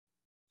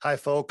Hi,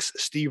 folks.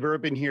 Steve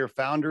Urban here,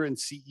 founder and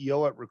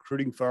CEO at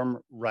recruiting firm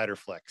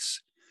Riderflex.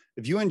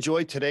 If you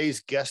enjoyed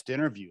today's guest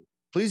interview,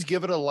 please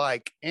give it a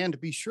like and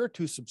be sure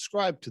to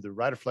subscribe to the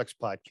Riderflex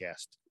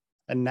podcast.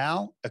 And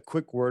now, a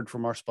quick word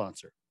from our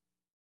sponsor.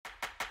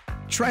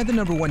 Try the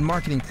 #1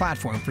 marketing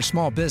platform for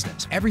small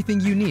business. Everything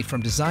you need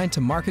from design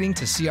to marketing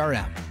to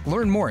CRM.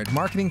 Learn more at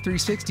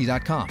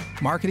marketing360.com.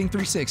 Marketing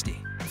 360.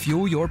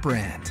 Fuel your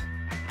brand.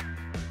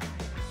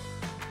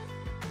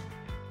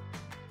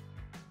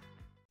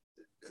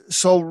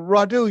 So,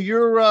 Radu,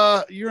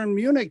 you're in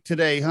Munich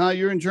today, huh?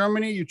 You're in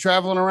Germany. You're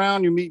traveling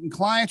around. You're meeting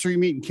clients, or you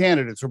meeting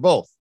candidates, or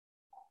both?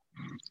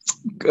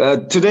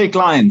 Today,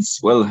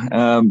 clients. Well,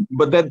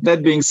 but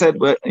that being said,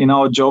 in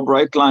our job,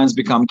 right, clients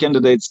become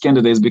candidates,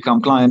 candidates become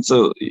clients.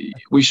 So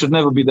we should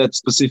never be that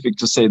specific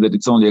to say that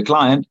it's only a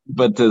client.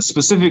 But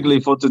specifically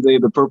for today,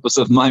 the purpose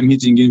of my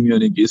meeting in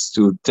Munich is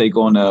to take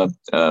on a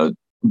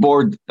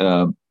board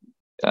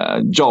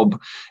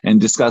job and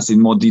discuss in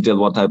more detail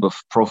what type of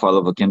profile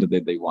of a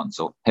candidate they want.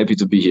 So happy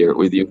to be here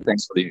with you.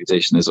 Thanks for the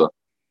invitation as well.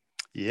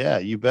 Yeah,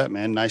 you bet,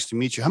 man. Nice to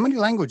meet you. How many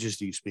languages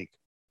do you speak?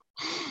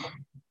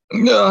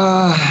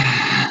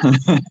 I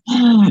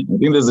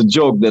think there's a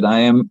joke that I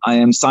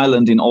am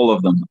silent in all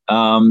of them.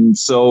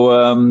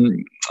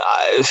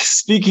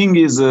 Speaking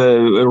is a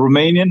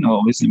Romanian,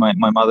 obviously my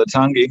mother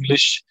tongue,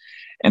 English,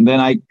 and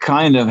then I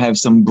kind of have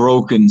some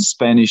broken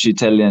Spanish,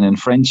 Italian, and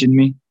French in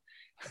me.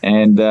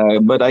 And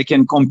but I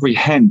can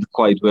comprehend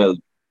quite well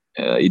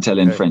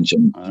Italian, French,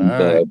 and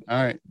all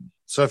right.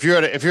 So if you're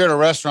at a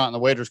restaurant and the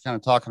waiter's kind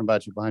of talking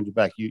about you behind your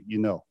back, you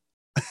know.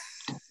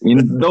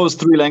 In those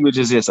 3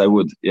 languages, yes, I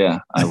would. Yeah,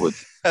 I would.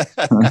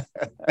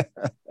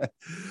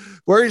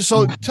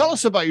 So tell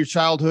us about your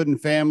childhood and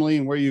family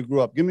and where you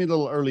grew up. Give me a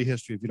little early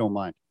history, if you don't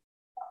mind.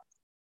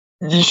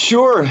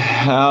 Sure.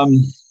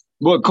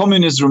 Well,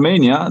 communist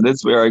Romania.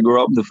 That's where I grew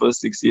up the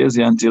first 6 years.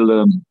 Yeah,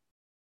 until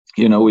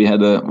we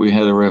had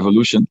a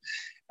revolution.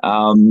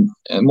 And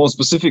more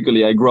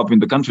specifically, I grew up in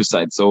the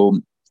countryside. So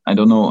I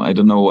don't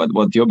know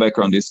what your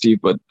background is,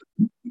 Steve, but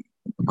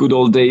good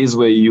old days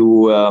where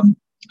you,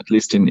 at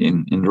least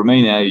in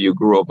Romania, you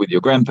grew up with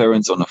your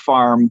grandparents on a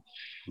farm.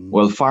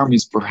 Well, farm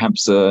is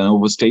perhaps an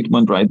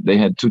overstatement, right? They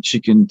had 2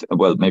 chicken,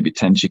 well, maybe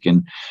 10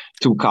 chicken,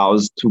 2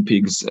 cows, 2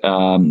 pigs,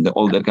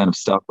 all that kind of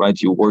stuff, right?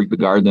 You work the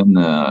garden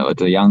at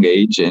a young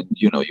age, and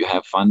you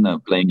have fun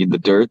playing in the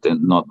dirt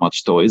and not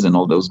much toys and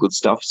all those good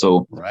stuff.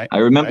 So I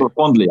remember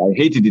fondly. I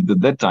hated it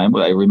at that time,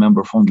 but I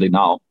remember fondly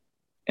now.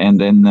 And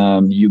then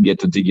you get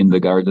to dig in the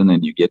garden,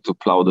 and you get to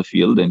plow the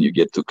field, and you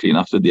get to clean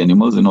after the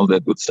animals and all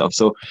that good stuff.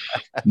 So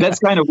that's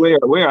kind of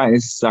where I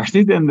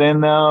started. And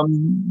then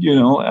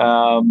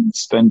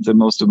spent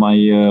most of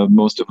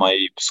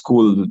my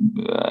school,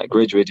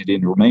 graduated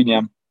in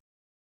Romania,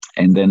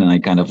 and then I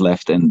kind of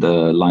left, and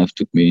life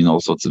took me in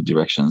all sorts of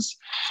directions.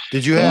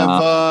 Did you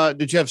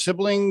have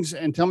siblings?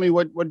 And tell me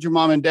what did your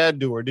mom and dad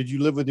do, or did you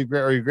live with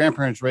your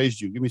grandparents raised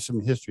you? Give me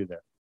some history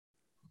there.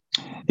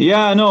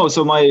 Yeah, no.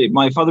 So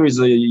my father is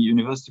a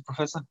university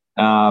professor.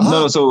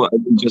 No, so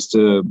just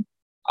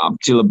up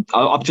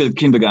till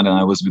kindergarten,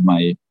 I was with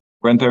my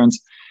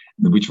grandparents,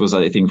 which was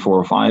I think 4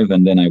 or 5,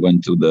 and then I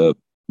went to the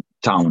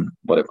town,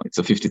 whatever. It's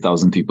a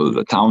 50,000 people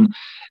the town,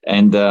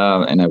 and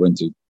I went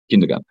to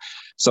kindergarten.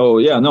 So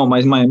yeah, no.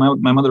 My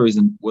mother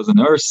was a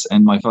nurse,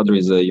 and my father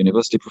is a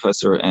university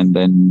professor, and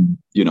then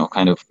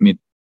kind of mid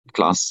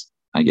class,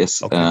 I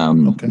guess.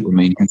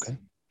 Romanian. Okay.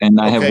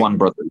 And I have one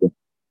brother.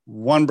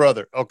 One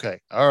brother.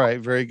 Okay. All right.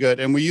 Very good.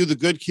 And were you the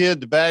good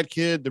kid, the bad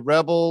kid, the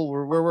rebel?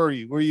 Where were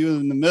you? Were you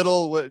in the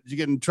middle? Did you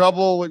get in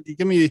trouble?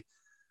 Give me,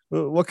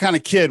 what kind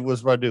of kid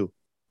was Radu?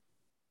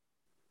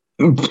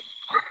 Look,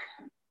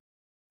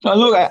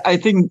 I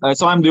think,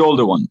 so I'm the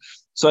older one.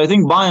 So I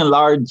think by and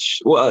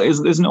large, well,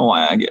 there's no,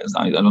 I guess,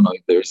 I don't know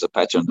if there's a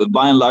pattern, but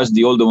by and large,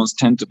 the older ones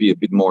tend to be a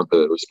bit more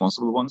the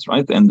responsible ones,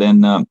 right? And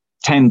then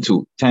tend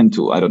to,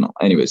 I don't know.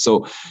 Anyway,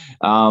 so,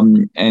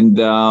 and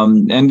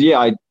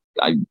yeah,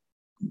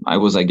 I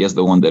was, I guess,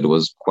 the one that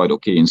was quite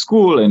okay in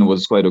school and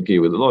was quite okay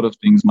with a lot of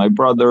things. My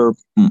brother,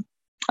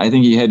 I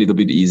think he had it a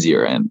bit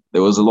easier, and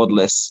there was a lot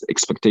less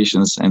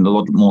expectations and a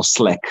lot more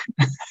slack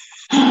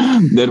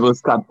that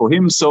was cut for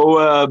him. So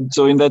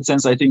in that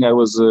sense, I think I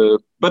was,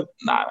 but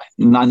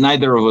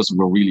neither of us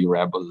were really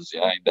rebels,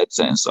 yeah, in that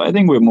sense. So I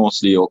think we're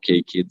mostly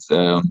okay kids.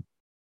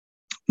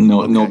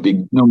 No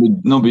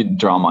big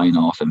drama in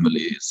our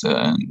families.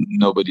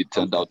 Nobody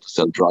turned out to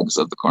sell drugs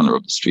at the corner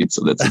of the street,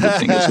 so that's a good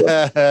thing as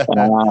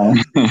well.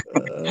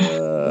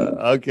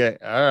 Okay,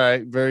 all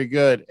right, very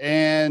good.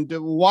 And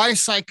why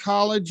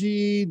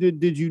psychology?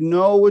 Did you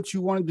know what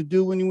you wanted to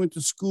do when you went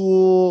to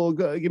school?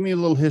 Give me a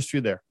little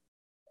history there.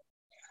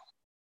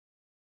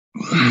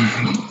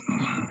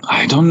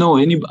 I don't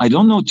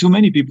know too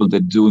many people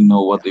that do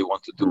know what they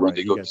want to do when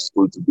they go to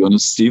school, to be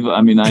honest, Steve.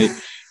 I mean,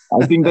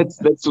 I think that's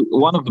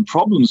one of the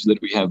problems that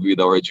we have with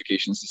our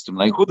education system.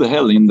 Like, who the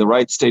hell in the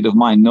right state of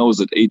mind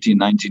knows at 18,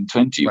 19,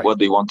 20 what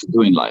they want to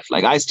do in life?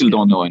 Like, I still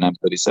don't know, and I'm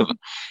 37.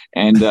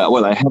 And,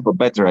 well, I have a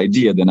better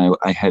idea than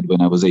I had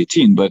when I was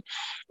 18, but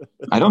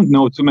I don't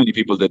know too many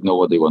people that know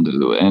what they want to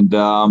do. And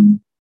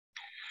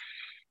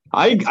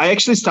I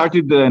actually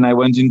started and I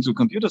went into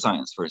computer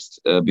science first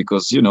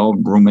because,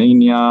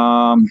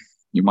 Romania,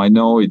 you might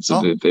know, it's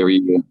a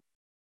very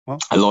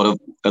a lot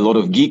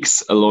of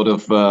geeks, a lot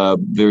of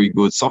very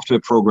good software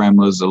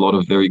programmers, a lot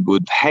of very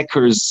good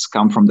hackers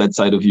come from that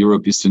side of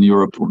Europe, Eastern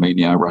Europe,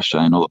 Romania, Russia,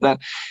 and all of that.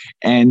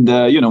 And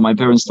my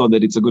parents thought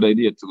that it's a good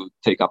idea to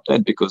take up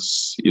that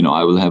because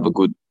I will have a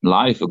good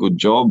life, a good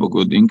job, a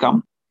good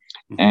income,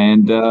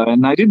 and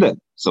I did that.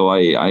 So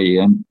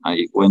I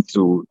went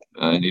through,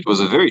 and it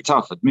was a very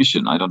tough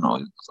admission. I don't know,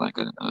 it was like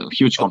a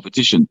huge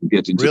competition to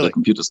get into the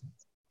computer science.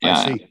 Yeah,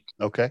 I see.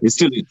 Okay. It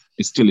still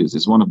is.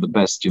 It's one of the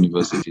best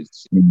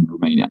universities in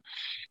Romania.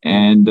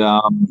 And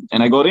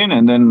I got in,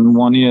 and then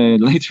 1 year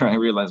later, I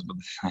realized, but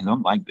I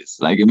don't like this.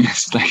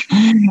 It's like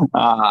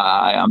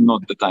I'm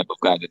not the type of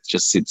guy that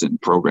just sits and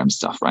programs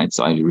stuff, right?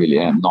 So I really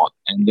am not.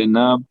 And then,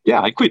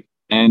 I quit.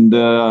 And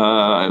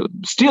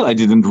still, I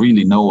didn't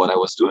really know what I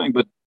was doing,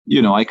 but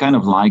I kind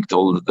of liked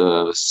all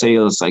the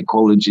sales,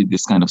 psychology,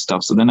 this kind of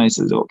stuff. So then I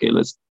said, okay,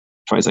 let's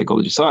try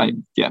psychology. So I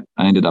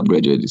ended up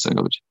graduating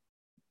psychology.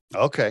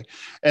 Okay.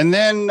 And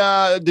then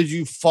did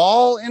you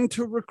fall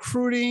into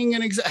recruiting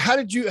and how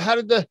did you,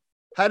 a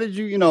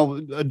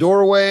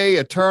doorway,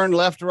 a turn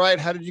left, right?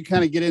 How did you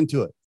kind of get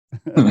into it?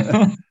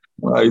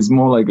 Well, it's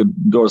more like a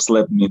door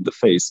slapped me in the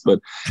face, but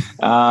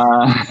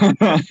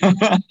I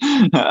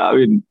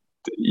mean,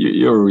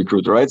 you're a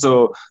recruiter, right?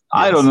 So yes.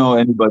 I don't know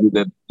anybody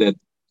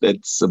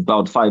that's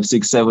about 5,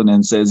 6, 7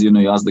 and says,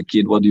 you ask the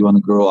kid, what do you want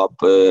to grow up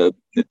to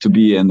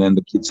be? And then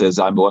the kid says,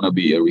 I want to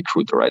be a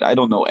recruiter, right? I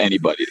don't know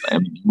anybody. I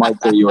mean, you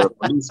might say you're a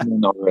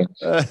policeman or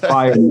a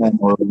fireman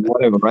or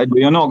whatever, right? But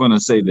you're not going to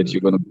say that you're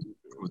going to be a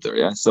recruiter,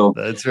 yeah? So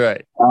that's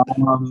right.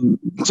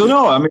 So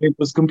no, I mean, it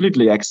was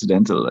completely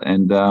accidental.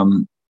 And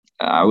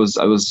I was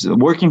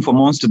working for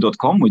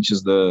Monster.com, which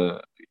is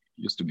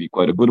used to be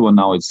quite a good one.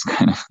 Now it's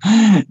kind of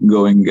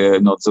going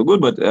not so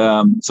good. But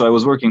so I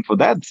was working for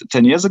that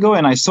 10 years ago,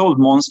 and I sold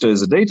Monster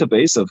as a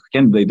database, a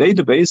candidate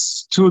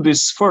database, to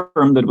this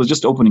firm that was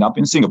just opening up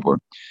in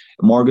Singapore,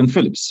 Morgan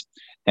Phillips.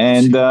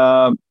 And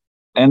then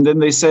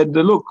they said,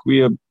 look,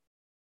 we are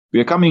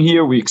coming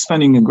here. We're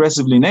expanding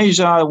aggressively in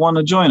Asia. I want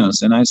to join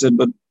us. And I said,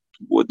 but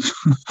what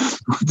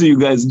do you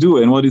guys do?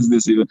 And what is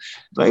this even?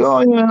 Like,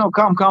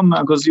 come,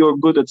 because you're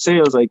good at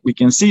sales. Like, we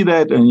can see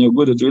that, and you're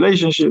good at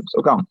relationships.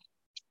 So come.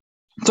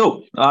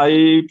 So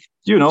they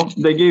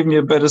gave me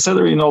a better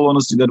salary. In all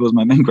honesty, that was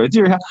my main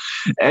criteria.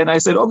 And I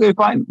said, okay,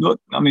 fine.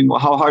 Look, I mean,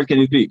 how hard can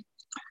it be?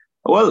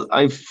 Well,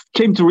 I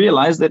came to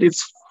realize that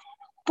it's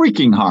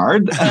freaking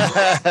hard.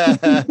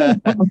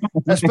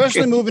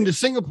 Especially moving to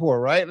Singapore,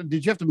 right?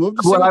 Did you have to move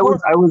to Singapore?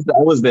 Well, I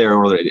was there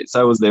already.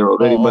 So I was there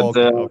already.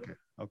 Okay.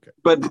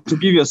 But to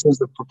give you a sense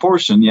of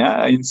proportion,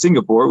 in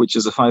Singapore, which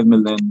is a 5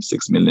 million,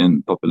 6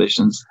 million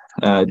populations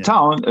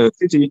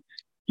city,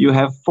 you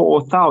have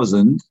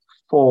 4,000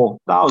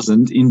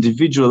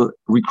 individual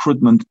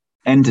recruitment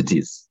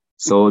entities.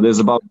 So there's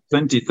about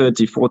 20,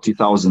 30,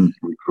 40,000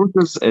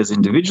 recruiters as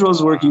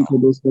individuals working for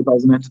those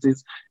 4,000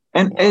 entities.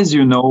 And as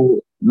you know,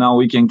 now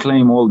we can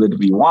claim all that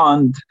we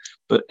want,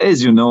 but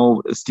as you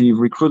know, Steve,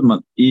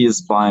 recruitment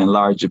is by and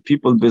large a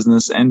people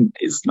business, and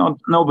it's not,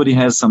 nobody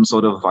has some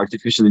sort of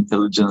artificial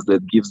intelligence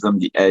that gives them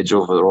the edge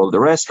over all the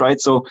rest, right?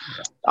 So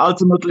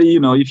ultimately,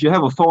 if you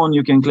have a phone,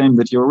 you can claim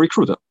that you're a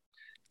recruiter.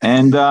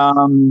 And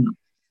that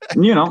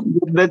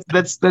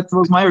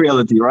was my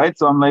reality, right?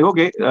 So I'm like,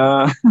 okay.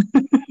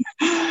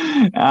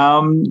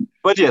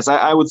 But yes,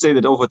 I would say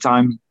that over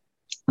time,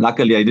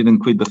 luckily I didn't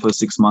quit the first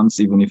 6 months,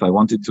 even if I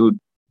wanted to,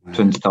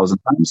 20,000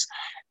 times.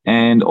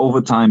 And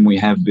over time, we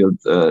have built,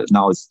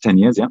 now it's 10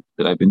 years,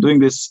 that I've been doing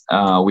this.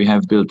 We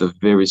have built a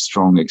very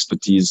strong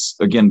expertise.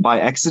 Again, by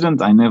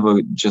accident, I never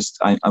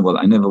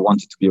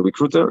wanted to be a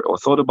recruiter or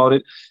thought about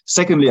it.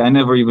 Secondly, I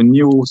never even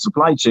knew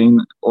supply chain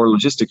or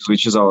logistics,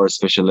 which is our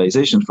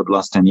specialization for the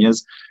last 10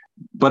 years.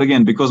 But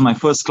again, because my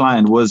first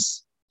client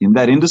was in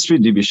that industry,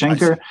 DB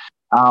Schenker,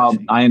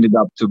 I ended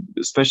up to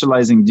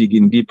specializing,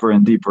 digging deeper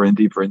and deeper and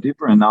deeper and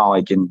deeper. And now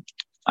I can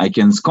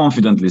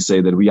confidently say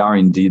that we are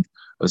indeed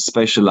a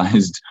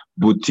specialized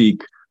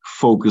boutique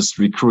focused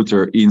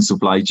recruiter in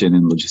supply chain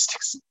and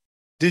logistics.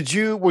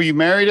 Were you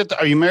married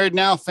are you married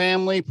now?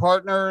 Family,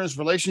 partners,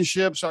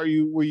 relationships? Were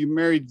you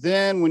married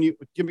then? When you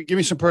give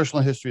me some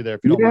personal history there,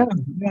 if you don't mind.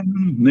 Yeah,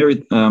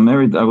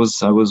 married. I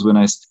was when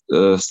I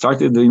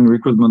started in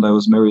recruitment. I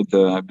was married.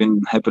 I've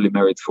been happily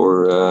married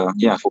for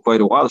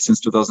quite a while, since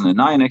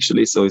 2009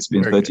 actually. So it's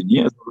been 13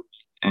 years,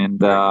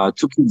 and 2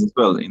 kids as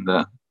well in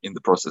the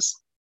process.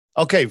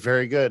 Okay,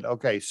 very good.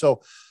 Okay,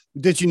 so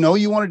did you know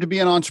you wanted to be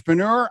an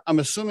entrepreneur? I'm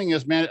assuming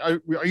as man,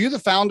 are you the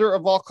founder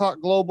of Volcott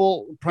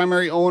Global,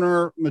 primary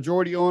owner,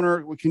 majority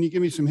owner? Can you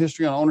give me some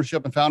history on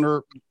ownership and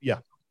founder? Yeah.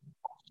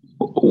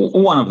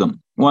 One of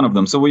them.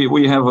 So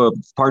we have a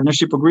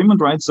partnership agreement,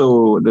 right?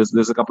 So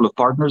there's a couple of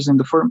partners in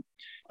the firm,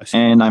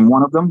 and I'm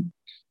one of them.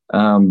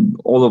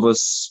 All of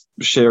us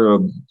share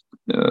a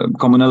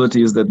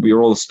commonality is that we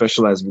are all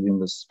specialized within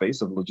the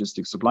space of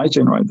logistics supply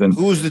chain, right? Then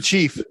who's the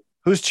chief?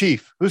 Who's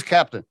chief? Who's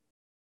captain?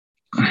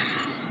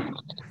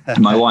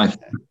 My wife.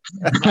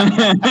 I'm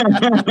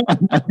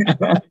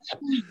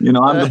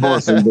the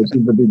boss, but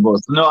she's the big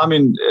boss. No, I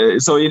mean,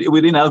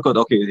 within Elcott,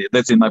 okay,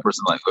 that's in my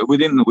personal life.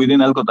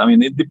 Within Elcott, I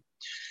mean,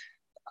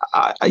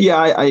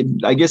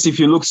 I guess if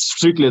you look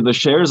strictly at the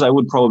shares, I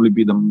would probably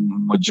be the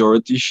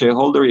majority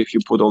shareholder if you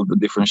put all the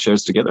different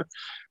shares together.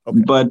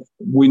 Okay. But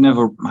we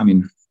never, I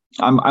mean,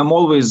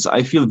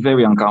 I feel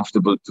very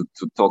uncomfortable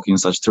to talk in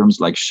such terms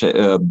like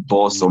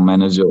boss or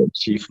manager or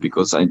chief,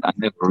 because I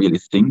never really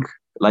think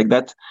like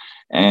that.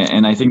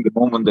 And I think the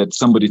moment that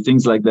somebody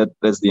thinks like that,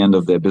 that's the end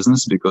of their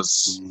business,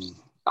 because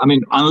I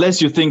mean,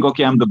 unless you think,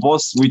 okay, I'm the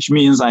boss, which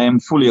means I am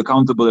fully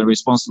accountable and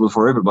responsible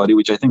for everybody,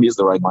 which I think is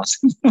the right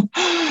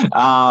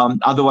mindset.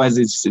 Otherwise,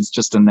 it's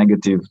just a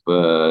negative.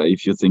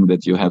 If you think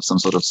that you have some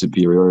sort of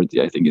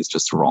superiority, I think it's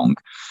just wrong.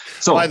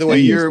 So, by the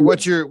way,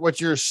 what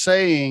you're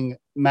saying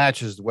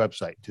matches the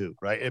website too,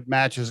 right? It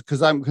matches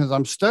because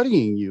I'm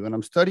studying you and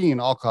I'm studying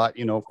Olcott.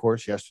 Of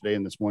course, yesterday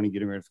and this morning,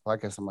 getting ready for the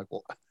podcast, I'm like,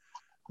 well,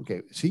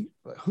 okay, see,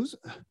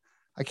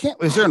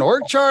 is there an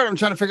org chart? I'm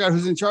trying to figure out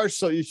who's in charge.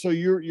 So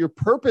you're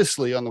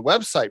purposely on the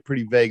website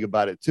pretty vague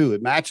about it too.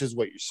 It matches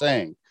what you're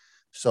saying.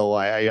 So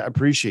I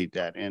appreciate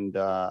that. And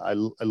I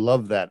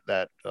love that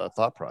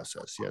thought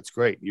process. Yeah, it's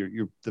great.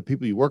 You're the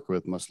people you work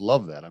with must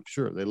love that. I'm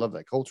sure they love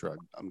that culture.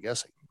 I'm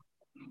guessing.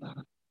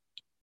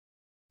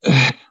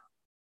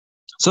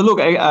 So look,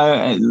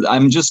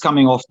 I'm just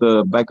coming off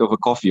the back of a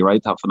coffee,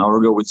 right? Half an hour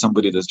ago with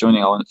somebody that's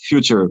joining our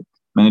future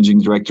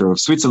managing director of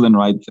Switzerland,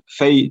 right?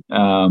 Faye.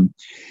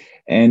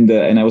 And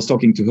I was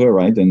talking to her,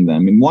 right? And I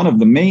mean, one of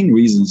the main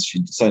reasons she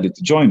decided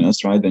to join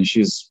us, right? And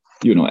she's,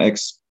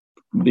 ex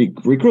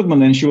big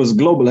recruitment, and she was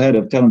global head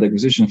of talent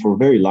acquisition for a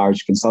very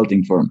large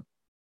consulting firm.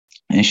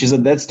 And she's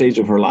at that stage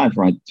of her life,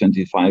 right?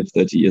 25,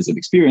 30 years of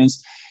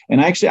experience. And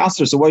I actually asked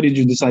her, so why did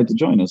you decide to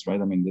join us, right?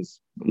 I mean, there's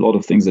a lot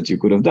of things that you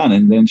could have done.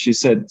 And then she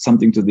said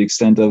something to the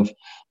extent of,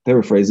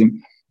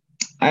 paraphrasing,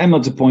 I am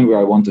at the point where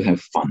I want to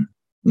have fun.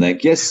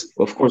 Like, yes,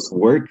 of course,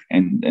 work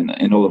and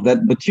all of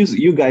that, but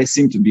you guys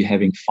seem to be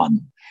having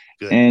fun.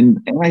 Good. And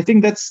I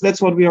think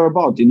that's what we are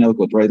about in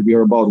Elcott, right? We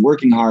are about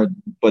working hard,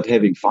 but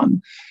having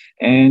fun.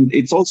 And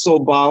it's also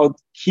about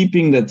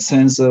keeping that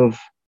sense of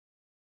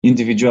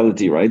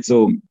individuality, right?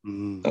 So,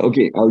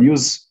 okay, I'll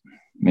use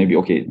maybe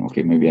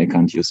I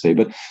can't use Faye,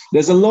 but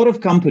there's a lot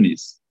of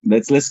companies.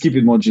 Let's keep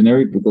it more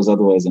generic, because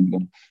otherwise I'm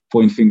going to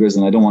point fingers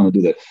and I don't want to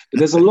do that. But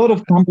there's a lot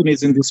of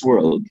companies in this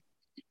world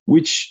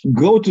which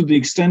go to the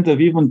extent of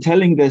even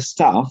telling their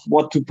staff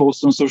what to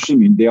post on social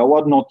media,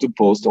 what not to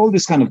post, all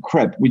this kind of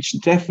crap, which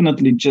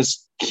definitely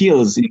just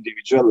kills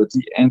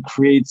individuality and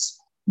creates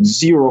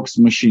Xerox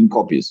machine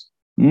copies.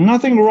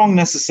 Nothing wrong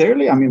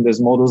necessarily. I mean, there's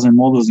models and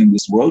models in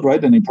this world,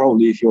 right? And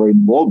probably if you're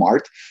in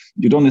Walmart,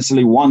 you don't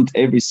necessarily want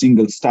every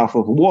single staff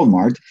of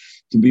Walmart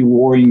to be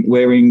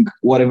wearing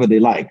whatever they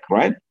like,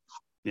 right?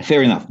 Yeah.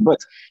 Fair enough. But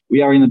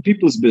we are in a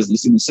people's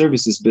business, in a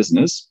services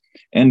business.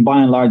 And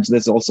by and large,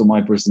 that's also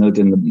my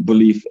personality and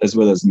belief, as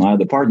well as my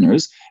other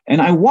partners.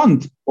 And I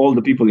want all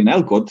the people in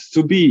Elcott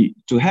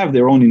to have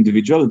their own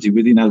individuality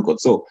within Elcott.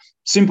 So,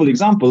 simple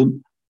example,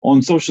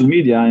 on social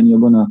media, and you're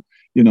going to,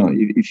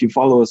 if you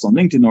follow us on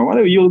LinkedIn or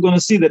whatever, you're going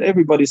to see that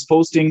everybody's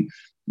posting,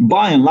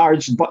 by and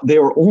large,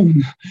 their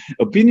own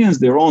opinions,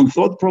 their own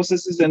thought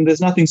processes, and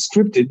there's nothing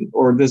scripted,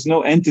 or there's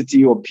no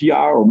entity or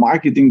PR or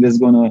marketing that's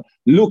going to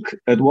look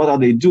at what are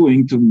they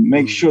doing to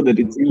make sure that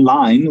it's in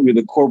line with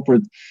the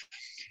corporate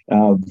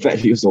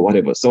values or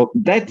whatever. So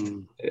that,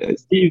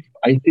 Steve,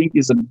 I think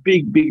is a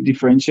big, big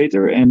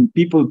differentiator, and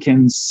people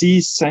can see,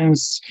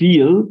 sense,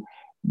 feel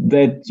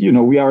that,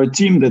 we are a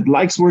team that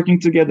likes working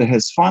together,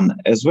 has fun,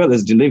 as well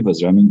as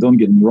delivers. I mean, don't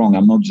get me wrong.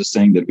 I'm not just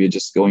saying that we're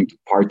just going to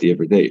party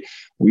every day.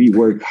 We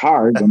work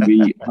hard, and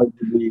we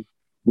arguably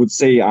would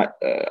say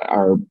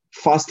are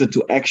faster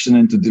to action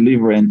and to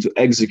deliver and to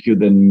execute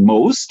than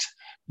most.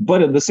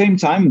 But at the same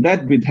time,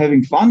 that with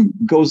having fun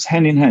goes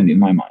hand in hand in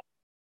my mind.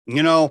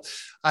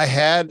 I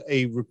had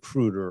a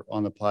recruiter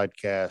on the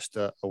podcast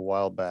a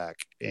while back,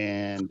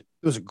 and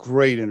it was a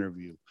great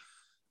interview.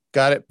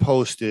 Got it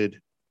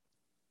posted.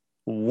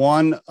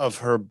 One of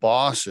her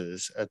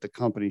bosses at the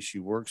company she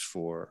works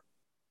for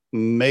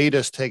made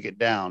us take it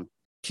down.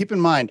 Keep in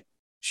mind,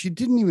 she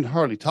didn't even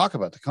hardly talk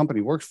about the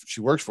company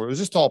she works for. It was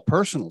just all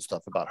personal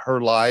stuff about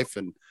her life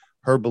and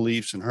her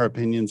beliefs and her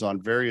opinions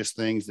on various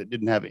things that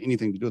didn't have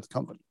anything to do with the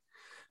company.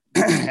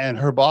 And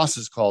her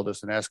bosses called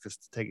us and asked us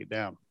to take it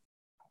down.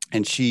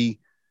 And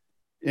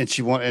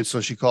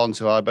so she called and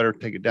said, well, I better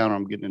take it down or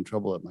I'm getting in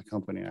trouble at my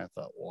company. And I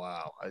thought,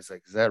 wow. I was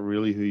like, is that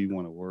really who you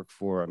want to work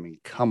for? I mean,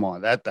 come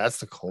on, that's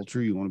the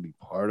culture you want to be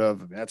part of.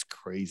 I mean, that's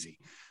crazy.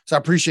 So I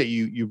appreciate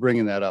you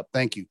bringing that up.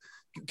 Thank you.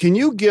 Can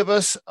you give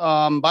us,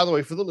 by the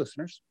way, for the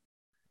listeners,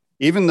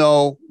 even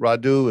though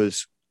Radu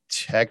is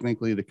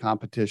technically the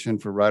competition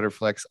for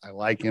RiderFlex, I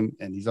like him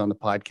and he's on the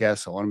podcast.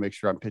 So I want to make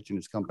sure I'm pitching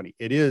his company.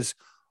 It is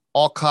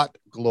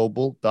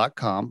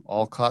olcottglobal.com,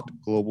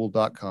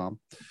 olcottglobal.com.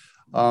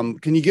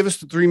 Can you give us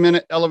the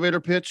 3-minute elevator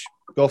pitch?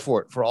 Go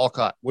for it for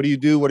Olcott. What do you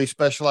do? What do you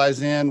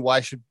specialize in?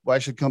 Why should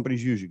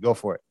companies use you? Go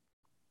for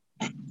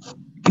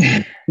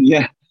it.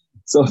 Yeah.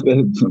 So,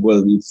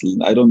 well,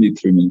 I don't need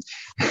 3 minutes.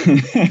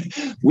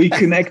 We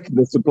connect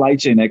the supply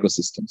chain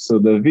ecosystem. So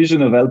the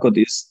vision of Elcot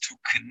is to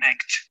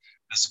connect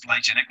the supply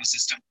chain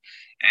ecosystem.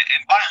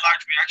 And by and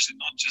large, we're actually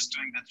not just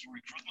doing that through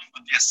recruitment,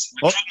 but yes,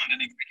 recruitment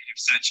and executive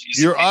search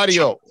is your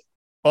audio.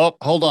 Oh,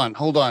 hold on,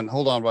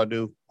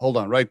 Radu. Hold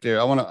on, right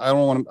there. I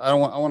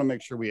want to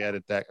make sure we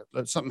edit that.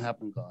 Something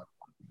happened, God.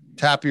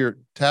 Tap your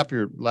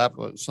lap,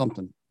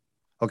 something.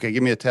 Okay,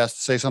 give me a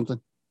test. Say something.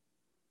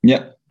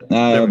 Yeah.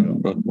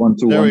 1,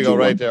 2. There we go, 1.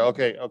 right there.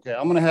 Okay.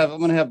 I'm gonna have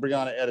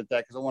Brianna edit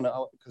that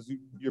because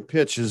your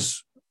pitch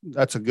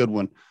that's a good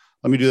one.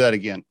 Let me do that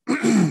again.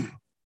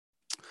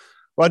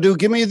 Radu,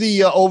 give me the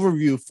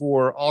overview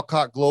for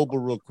Elcot Global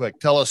real quick.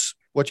 Tell us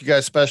what you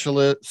guys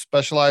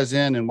specialize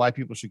in and why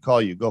people should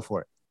call you. Go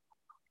for it.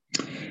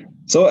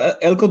 So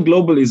Elcot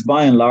Global is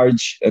by and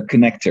large a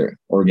connector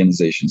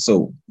organization.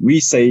 So we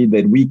say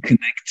that we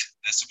connect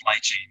the supply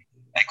chain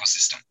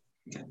ecosystem.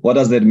 What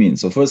does that mean?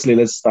 So firstly,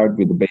 let's start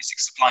with the basic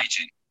supply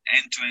chain.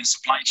 End-to-end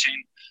supply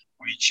chain,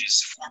 which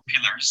is 4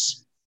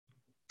 pillars.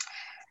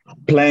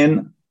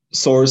 Plan,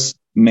 source,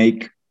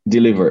 make,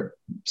 deliver.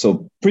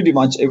 So pretty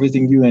much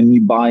everything you and me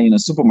buy in a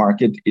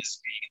supermarket is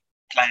being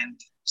planned,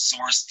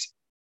 sourced,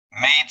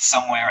 made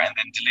somewhere, and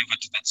then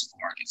delivered to that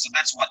supermarket. So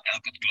that's what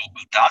Elcot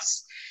Global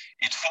does.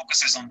 It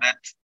focuses on that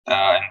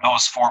and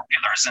those 4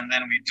 pillars, and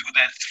then we do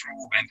that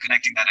through, and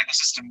connecting that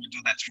ecosystem, we do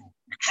that through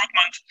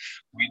recruitment.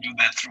 We do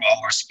that through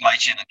our supply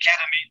chain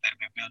academy that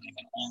we're building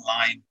an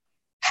online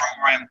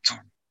program to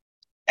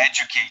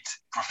educate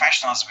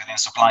professionals within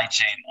supply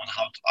chain on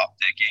how to up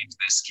their games,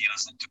 their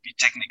skills, and to be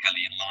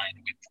technically in line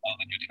with all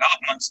the new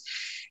developments.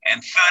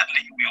 And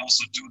thirdly, we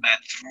also do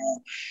that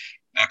through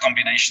a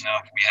combination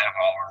of, we have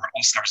our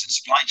All-Stars in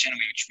Supply Chain,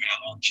 which we are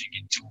launching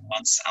in 2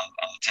 months.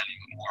 I'll tell you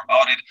more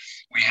about it.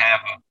 We have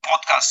a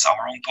podcast,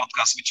 our own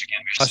podcast, which again,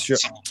 we're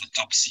some of the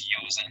top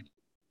CEOs in.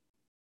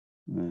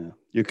 Yeah.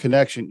 Your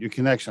connection.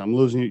 I'm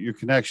losing your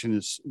connection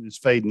is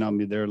fading on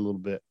me there a little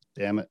bit.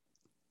 Damn it.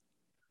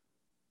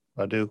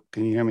 Radu,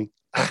 can you hear me?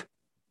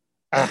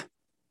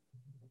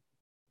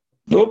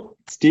 Nope,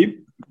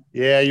 Steve.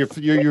 Yeah,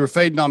 you're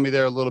fading on me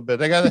there a little bit.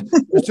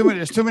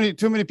 There's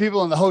too many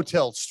people in the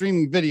hotel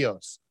streaming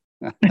videos.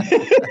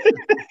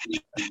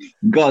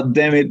 God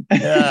damn it.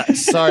 Yeah,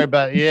 sorry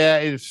about it. Yeah,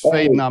 it's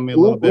fading on me a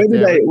little bit.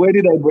 Where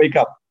did I break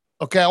up?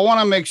 Okay, I want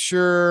to make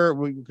sure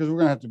because we're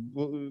gonna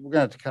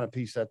have to kind of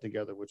piece that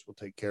together, which we'll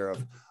take care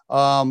of.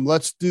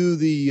 Let's do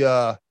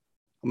the.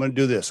 I'm going to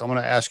do this. I'm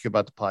going to ask you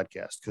about the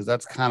podcast because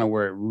that's kind of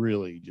where it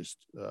really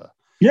just.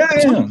 Yeah.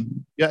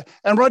 And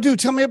Radu,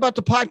 tell me about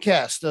the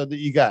podcast that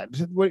you got.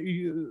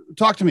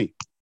 Talk to me.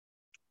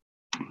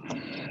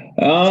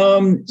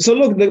 So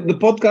look, the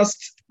podcast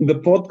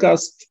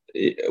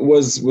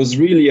was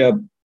really a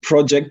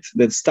project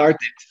that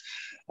started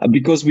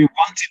because we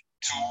wanted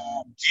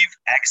to give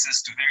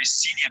access to very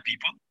senior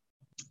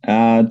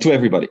people to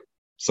everybody.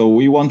 So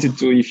we wanted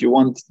to, if you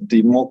want,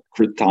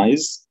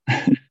 democratize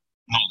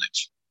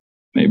knowledge.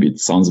 Maybe it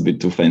sounds a bit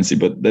too fancy,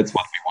 but that's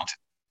what we wanted.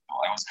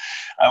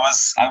 I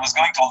was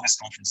going to all these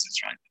conferences,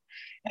 right?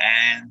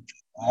 And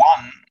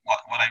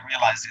what I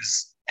realized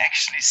is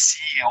actually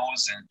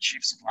CEOs and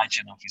chief supply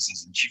chain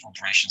officers and chief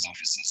operations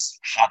officers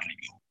hardly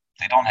go.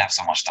 They don't have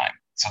so much time.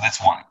 So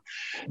that's one.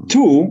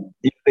 2,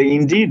 if they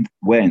indeed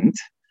went,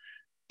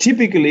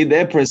 typically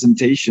their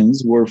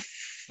presentations were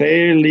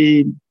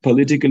fairly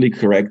politically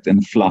correct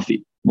and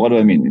fluffy. What do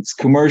I mean? It's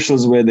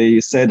commercials where they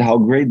said how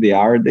great they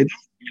are. They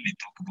don't really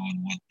talk about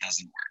what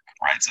doesn't work,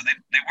 right? So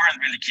they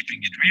weren't really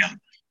keeping it real.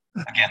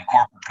 Again,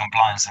 corporate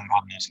compliance and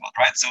God knows what,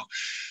 right? So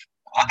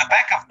on the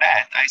back of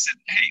that, I said,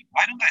 hey,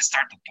 why don't I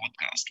start a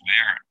podcast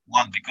where,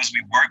 one, because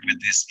we work with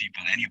these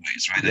people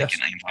anyways, right? Yes. I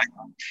can invite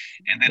them.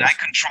 And then I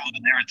control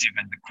the narrative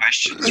and the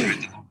questions,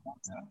 right?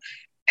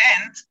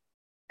 And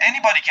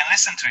anybody can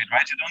listen to it,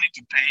 right? You don't need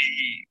to pay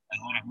a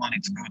lot of money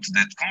to go to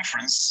that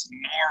conference,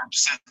 nor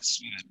some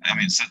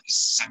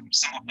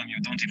of them you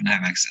don't even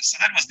have access. So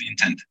that was the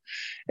intent.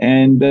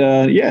 And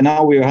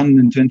now we're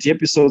 120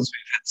 episodes.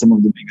 We've had some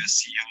of the biggest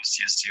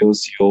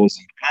CEOs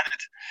on the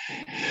planet.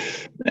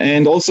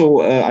 And also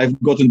I've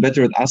gotten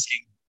better at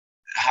asking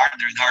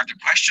harder and harder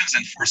questions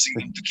and forcing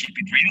them to keep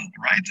it real,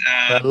 right?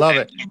 I love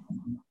it.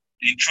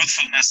 In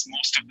truthfulness,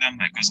 most of them,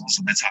 because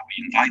also that's how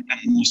we invite them,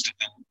 most of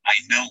them I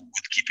know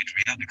would keep it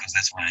real because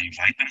that's why I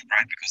invite them,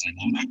 right? Because I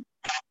know them.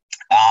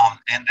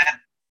 And then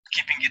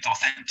keeping it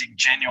authentic,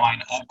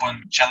 genuine,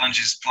 open,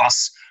 challenges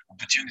plus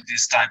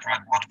opportunities type,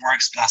 right? What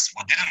works plus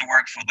what didn't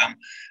work for them.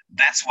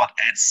 That's what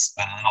adds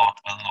a lot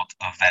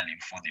of value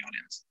for the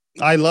audience.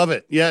 I love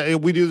it. Yeah,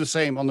 we do the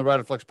same on the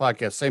RiderFlex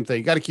podcast. Same thing.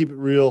 You got to keep it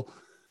real,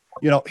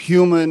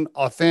 human,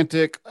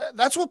 authentic.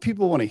 That's what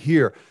people want to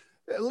hear.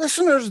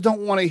 Listeners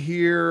don't want to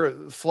hear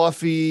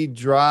fluffy,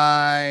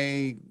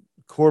 dry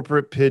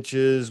corporate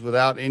pitches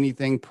without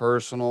anything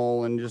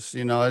personal and just,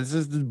 it's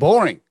just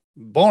boring.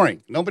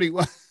 Nobody. Do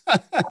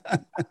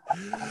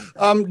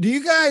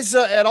you guys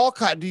at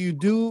Elcot, do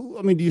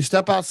you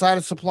step outside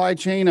of supply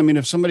chain? I mean,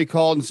 if somebody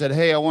called and said,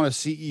 hey, I want a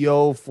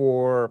CEO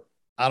for,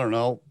 I don't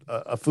know,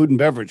 a food and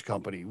beverage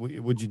company,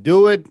 would you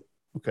do it?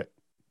 Okay.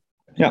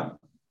 Yeah.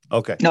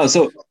 Okay. No,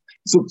 so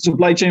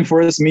supply chain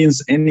for us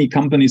means any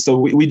company. So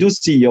we do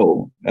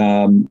CEO,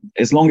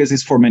 as long as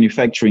it's for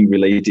manufacturing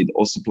related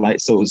or supply.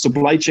 So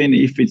supply chain,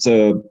 if it's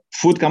a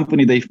food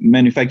company, they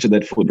manufacture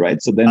that food,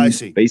 right? So then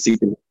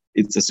basically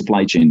it's a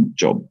supply chain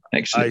job,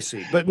 actually. I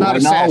see, but not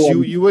a SaaS.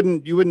 You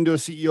wouldn't do a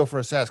CEO for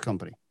a SaaS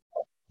company.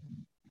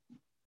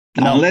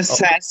 Unless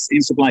SaaS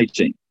in supply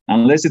chain,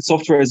 unless it's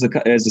software as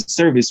a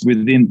service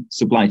within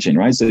supply chain,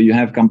 right? So you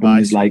have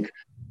companies like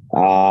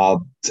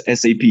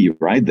SAP,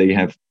 right? They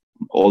have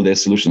all their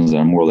solutions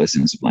are more or less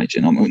in supply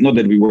chain. Not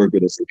that we work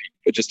with SAP,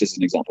 but just as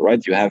an example,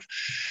 right? You have,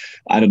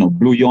 I don't know,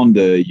 Blue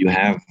Yonder, you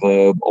have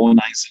O9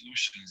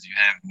 Solutions, you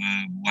have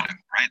whatever,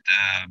 right?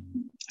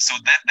 So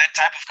that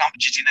type of company,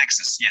 GT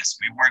Nexus, yes,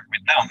 we work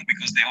with them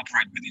because they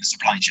operate within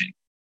supply chain.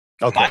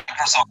 Okay.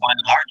 Microsoft, by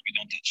and large, we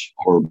don't touch.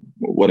 Or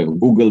whatever,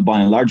 Google, by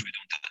and large, we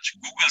don't touch.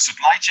 Google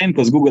supply chain,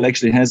 because Google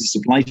actually has a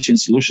supply chain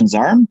solutions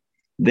arm.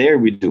 There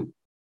we do.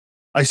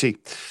 I see.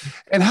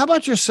 And how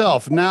about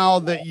yourself? Now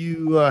that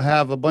you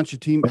have a bunch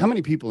of team, how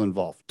many people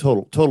involved?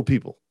 Total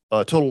people,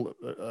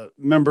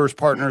 members,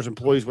 partners,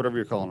 employees, whatever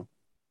you're calling them.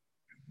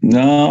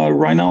 No,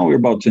 right now we're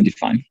about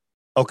 25.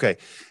 Okay.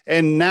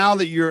 And now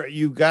that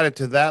you got it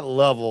to that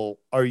level,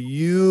 are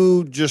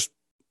you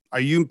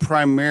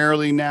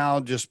primarily now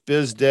just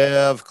biz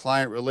dev,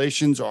 client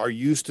relations, or are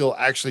you still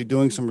actually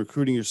doing some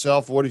recruiting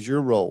yourself? What is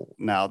your role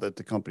now that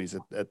the company's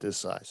at this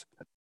size?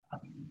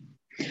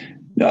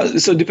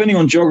 So depending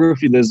on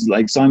geography,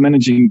 so I'm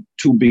managing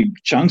two big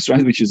chunks,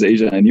 right, which is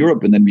Asia and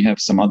Europe, and then we have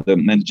some other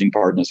managing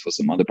partners for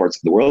some other parts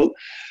of the world.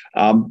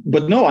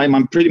 But no,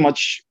 I'm pretty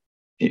much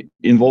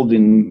involved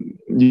in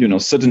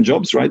certain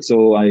jobs, right?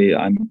 So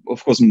I'm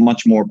of course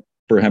much more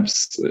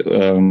perhaps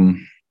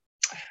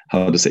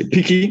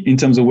picky in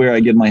terms of where I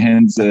get my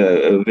hands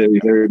very,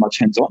 very much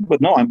hands-on.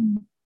 But no, I'm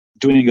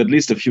doing at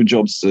least a few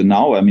jobs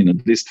now. I mean,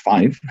 at least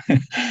 5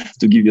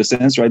 to give you a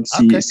sense, right?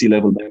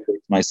 C-level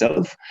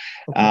myself.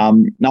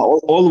 Okay. Now,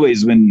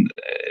 always when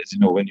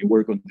you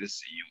work on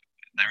this,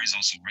 there is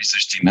also a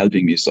research team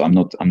helping me. So I'm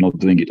not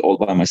doing it all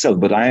by myself,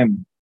 but I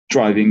am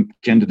driving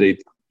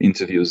candidate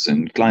interviews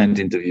and client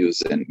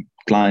interviews and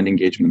client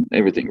engagement,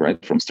 everything,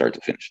 right, from start to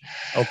finish.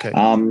 Okay.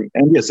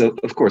 And yes,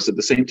 of course, at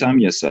the same time,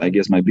 yes, I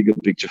guess my bigger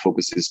picture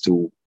focus is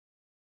to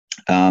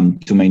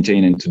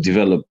maintain and to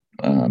develop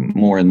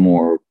more and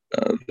more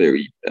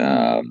very,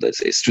 let's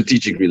say,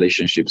 strategic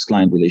relationships,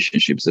 client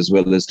relationships, as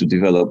well as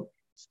to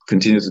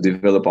continue to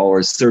develop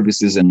our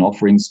services and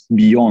offerings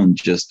beyond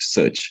just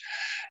search,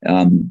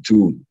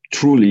 to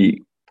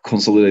truly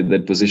consolidate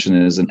that position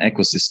as an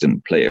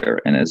ecosystem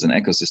player and as an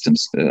ecosystem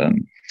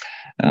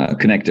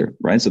connector,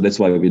 right? So that's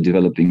why we're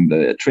developing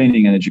the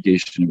training and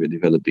education. We're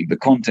developing the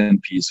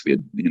content piece. We're,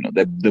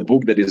 the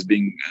book that is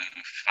being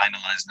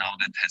finalized now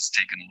that has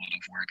taken a lot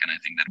of work, and I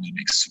think that will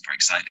be super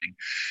exciting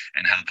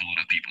and help a lot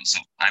of people. So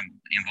I'm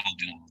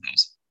involved in all of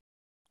those.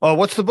 Oh,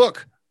 what's the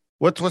book?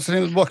 What's the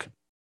name of the book?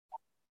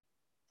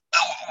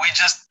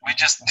 We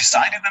just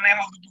decided the name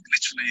of the book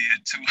literally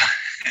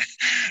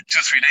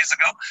 2-3 days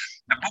ago.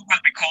 The book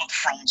will be called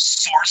From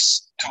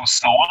Source to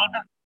Sold.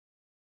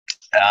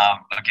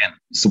 Again,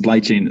 supply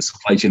chain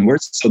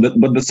words.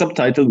 But the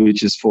subtitle,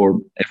 which is for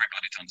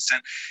everybody to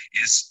understand,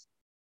 is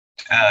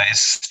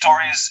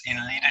Stories in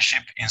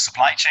Leadership in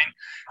Supply Chain.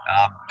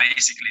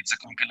 Basically, it's a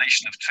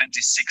compilation of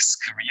 26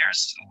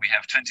 careers. We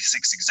have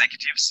 26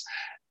 executives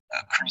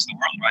across the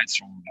world, right?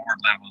 From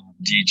board level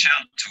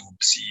DHL to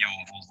CEO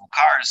of Volvo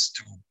Cars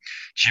to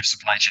Chief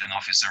Supply Chain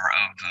Officer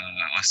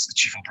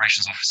Chief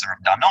Operations Officer of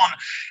Danone.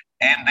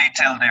 And they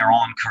tell their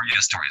own career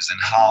stories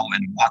and how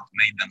and what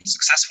made them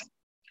successful.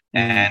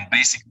 And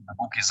basically, the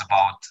book is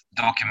about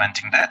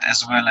documenting that,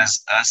 as well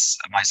as us,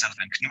 myself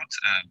and Knut,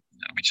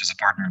 which is a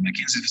partner of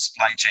McKinsey for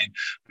supply chain.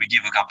 We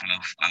give a couple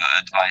of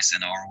advice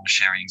and our own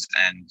sharings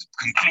and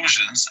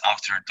conclusions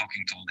after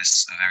talking to all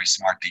these very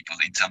smart people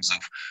in terms of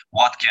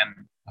what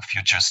can a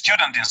future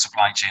student in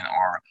supply chain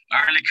or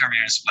early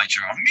career in supply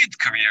chain or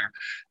mid-career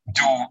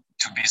do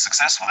to be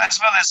successful, as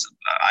well as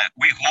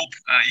we hope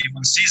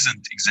even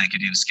seasoned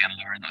executives can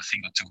learn a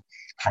thing or two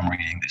from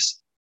reading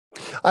this.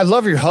 I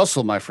love your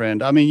hustle, my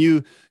friend. I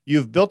mean,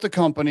 you've built a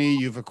company,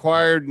 you've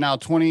acquired now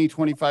 20,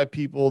 25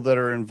 people that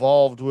are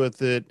involved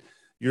with it.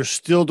 You're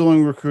still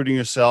doing recruiting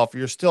yourself.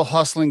 You're still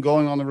hustling,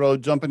 going on the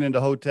road, jumping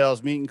into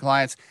hotels, meeting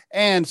clients,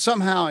 and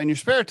somehow in your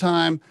spare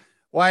time,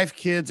 wife,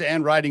 kids,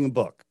 and writing a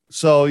book.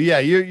 So yeah,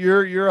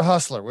 you're a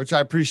hustler, which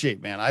I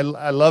appreciate, man. I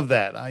love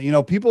that.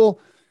 People,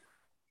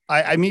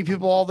 I meet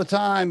people all the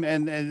time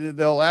and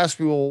they'll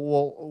ask me,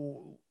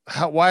 well,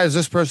 why is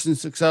this person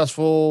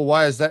successful?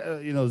 Why is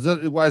that,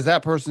 why is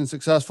that person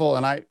successful?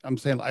 And I'm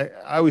saying, I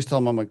always tell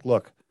them, I'm like,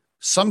 look,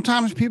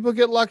 sometimes people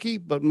get lucky,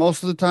 but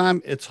most of the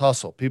time it's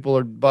hustle. People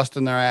are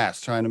busting their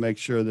ass trying to make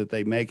sure that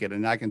they make it.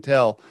 And I can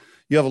tell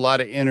you have a lot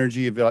of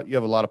energy. You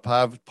have a lot of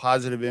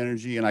positive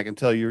energy. And I can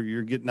tell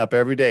you're getting up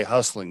every day,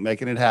 hustling,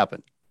 making it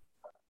happen.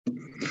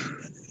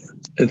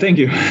 Thank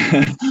you.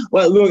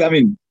 Well, look, I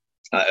mean,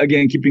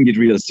 again, keeping it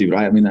real, Steve,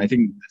 right? I mean, I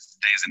think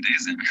days and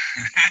days.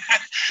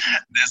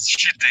 there's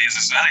shit days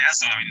as well. Yeah,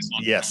 so I mean, it's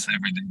not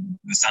every day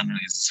the sun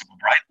is super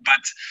bright,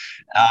 but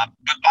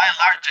by and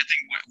large, I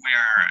think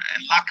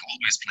and luck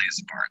always plays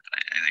a part.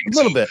 I think a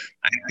little bit.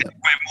 I think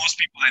where most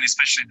people, and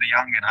especially the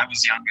young, and I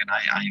was young, and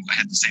I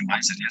had the same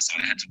mindset. Yeah, so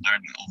I had to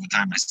learn over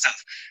time myself.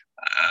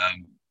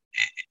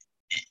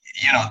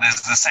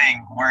 There's the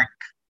saying, work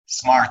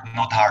smart,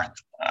 not hard.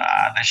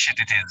 That shit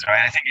it is,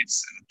 right? I think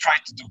it's try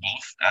to do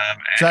both.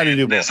 Try to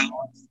do both.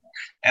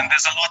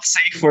 There's a lot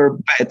safer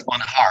bet on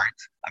hard.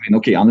 I mean,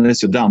 okay,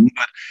 unless you're dumb,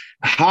 but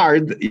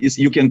hard is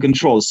you can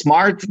control.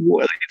 Smart,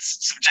 well,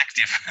 it's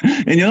subjective.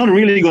 And you're not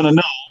really going to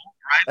know,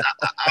 right?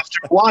 After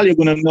a while, you're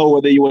going to know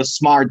whether you were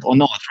smart or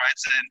not, right?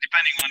 And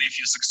depending on if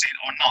you succeed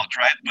or not,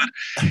 right? But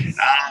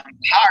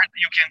hard,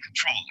 you can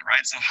control,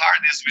 right? So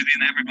hard is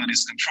within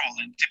everybody's control.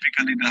 And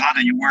typically, the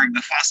harder you work,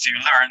 the faster you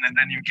learn, and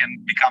then you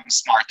can become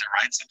smarter,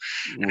 right? So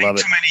I think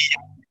too many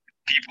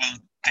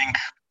people think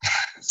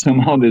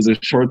somehow there's a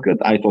shortcut.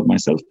 I thought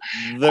myself.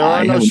 There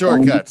are no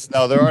shortcuts.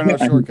 No, there are no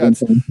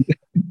shortcuts.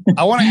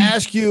 I want to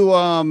ask you,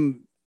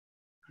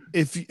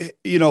 if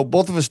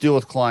both of us deal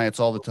with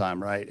clients all the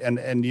time, right? And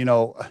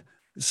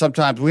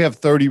sometimes we have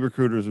 30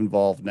 recruiters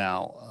involved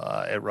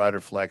now at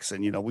RiderFlex,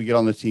 and we get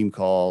on the team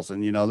calls,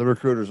 and the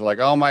recruiters are like,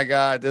 "Oh my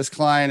God, this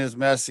client is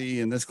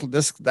messy, and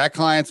that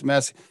client's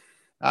messy."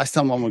 I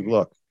tell them, I'm like,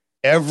 look.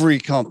 Every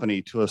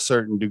company to a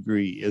certain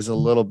degree is a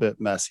little bit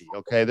messy.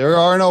 Okay. There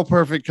are no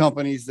perfect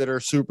companies that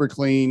are super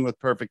clean with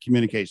perfect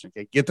communication.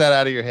 Okay. Get that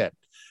out of your head.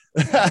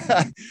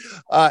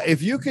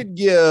 If you could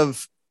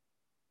give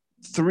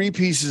 3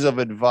 pieces of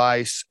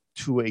advice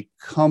to a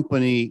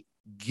company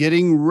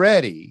getting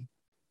ready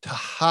to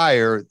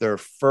hire their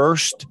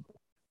first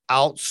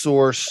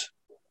outsource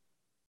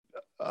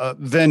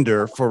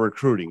vendor for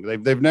recruiting,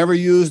 they've never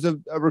used a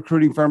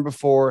recruiting firm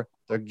before.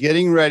 They're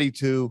getting ready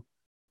to.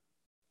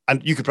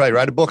 And you could probably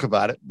write a book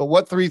about it, but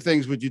what 3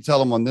 things would you tell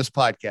them on this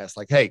podcast?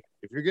 Like, hey,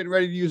 if you're getting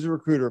ready to use a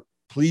recruiter,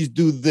 please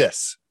do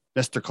this,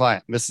 Mr.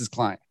 Client, Mrs.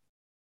 Client.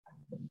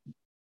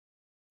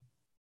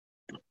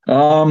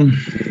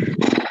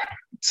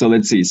 So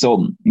let's see.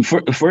 So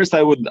first,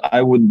 I would,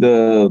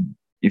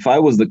 if I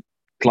was the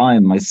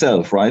client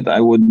myself, right,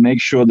 I would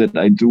make sure that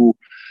I do,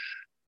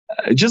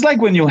 just like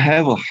when you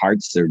have a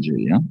heart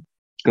surgery, yeah.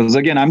 Because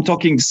again, I'm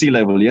talking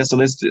C-level, yeah. So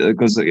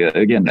because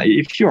again,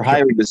 if you're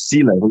hiring the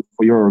C-level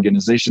for your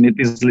organization, it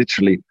is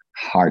literally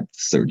heart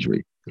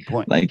surgery. Good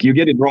point. Like you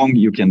get it wrong,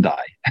 you can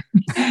die.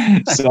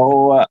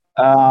 So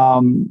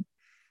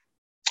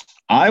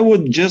I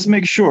would just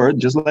make sure,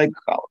 just like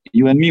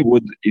you and me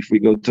would, if we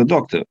go to a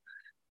doctor,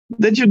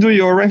 that you do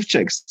your ref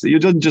checks. You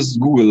don't just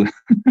Google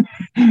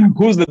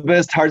who's the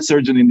best heart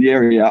surgeon in the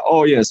area.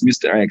 Oh yes,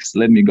 Mr. X,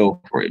 let me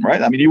go for him,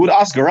 right? I mean, you would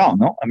ask around,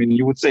 no? I mean,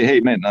 you would say, hey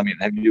man, I mean,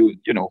 have you,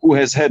 who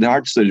has had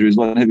heart surgeries?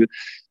 What have you?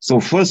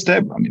 So first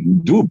step, I mean,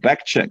 do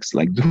back checks,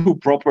 like do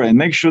proper and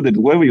make sure that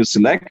whoever you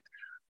select,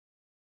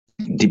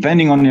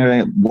 depending on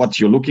what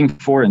you're looking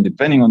for and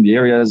depending on the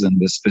areas and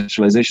the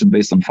specialization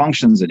based on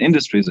functions and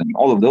industries and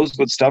all of those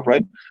good stuff,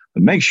 right?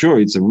 But make sure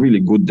it's a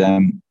really good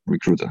damn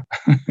recruiter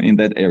in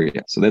that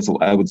area. So that's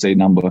what I would say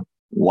number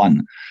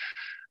 1.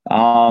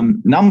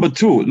 Number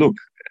 2, look,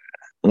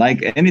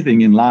 like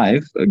anything in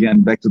life,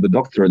 again, back to the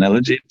doctor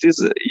analogy, it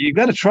is you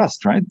got to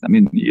trust, right? I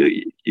mean,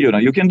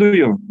 you can do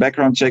your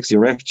background checks,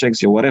 your ref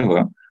checks, your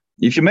whatever.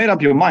 If you made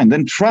up your mind,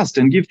 then trust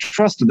and give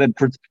trust to that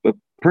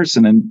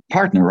person and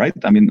partner, right?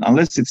 I mean,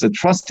 unless it's a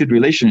trusted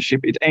relationship,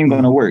 it ain't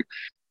going to work.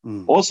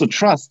 Also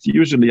trust,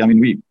 usually, I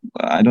mean,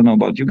 I don't know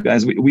about you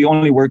guys, we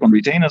only work on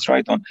retainers,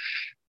 right?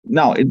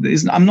 Now,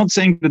 I'm not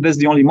saying that that's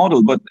the only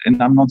model,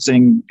 and I'm not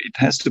saying it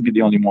has to be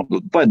the only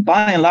model, but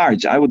by and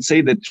large, I would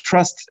say that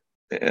trust,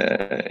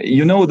 that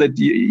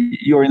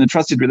you're in a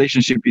trusted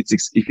relationship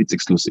if it's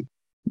exclusive.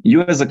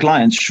 You as a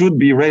client should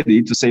be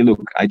ready to say,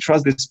 look, I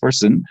trust this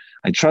person,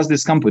 I trust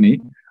this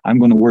company, I'm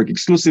going to work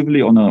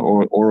exclusively on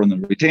on a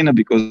retainer,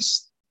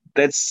 because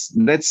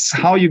that's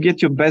how you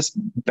get your best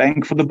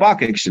bang for the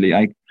buck, actually.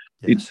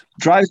 It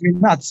drives me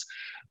nuts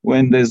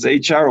when there's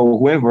HR or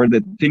whoever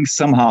that thinks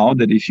somehow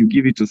that if you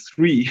give it to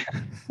 3,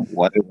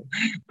 whatever,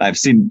 I've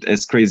seen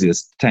as crazy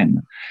as 10.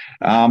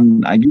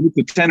 I give it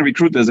to 10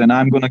 recruiters and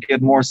I'm going to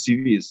get more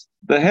CVs.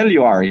 The hell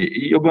you are.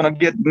 You're going to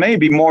get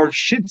maybe more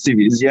shit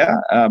CVs, yeah?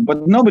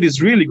 But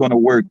nobody's really going to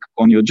work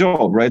on your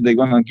job, right? They're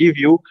going to give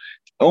you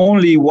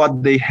only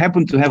what they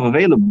happen to have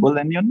available,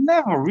 and you're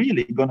never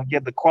really going to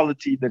get the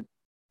quality that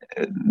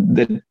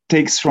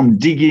takes from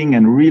digging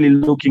and really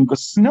looking,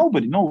 because no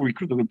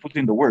recruiter will put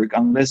in the work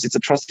unless it's a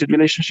trusted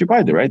relationship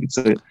either, right? It's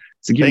a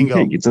give and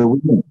take. It's a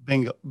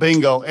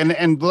bingo.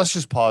 And let's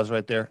just pause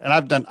right there. And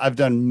I've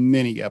done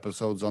many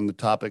episodes on the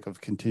topic of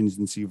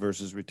contingency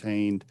versus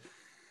retained.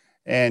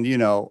 And,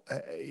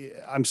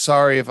 I'm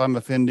sorry if I'm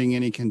offending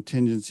any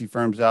contingency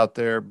firms out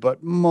there,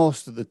 but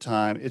most of the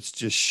time it's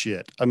just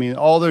shit. I mean,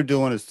 all they're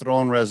doing is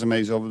throwing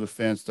resumes over the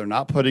fence. They're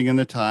not putting in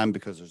the time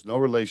because there's no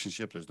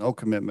relationship, there's no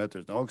commitment,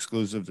 there's no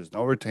exclusive, there's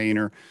no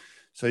retainer.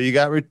 So you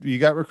got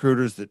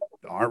recruiters that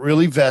aren't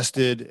really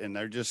vested, and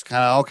they're just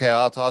kind of, okay,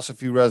 I'll toss a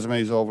few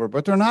resumes over,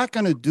 but they're not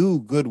going to do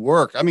good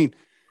work. I mean,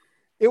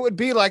 it would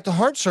be like the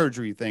heart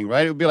surgery thing,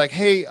 right? It would be like,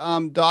 hey,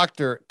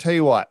 doctor, tell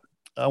you what,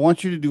 I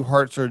want you to do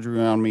heart surgery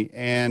on me,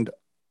 and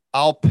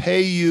I'll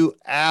pay you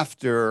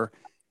after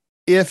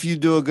if you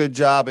do a good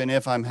job and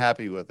if I'm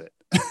happy with it.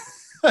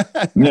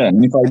 Yeah,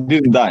 and if I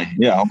didn't die,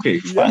 yeah, okay,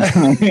 fine.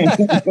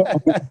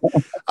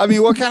 I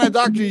mean, what kind of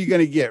doctor are you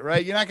going to get,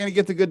 right? You're not going to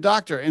get the good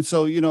doctor. And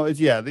so,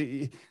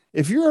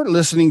 if you're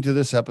listening to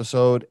this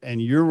episode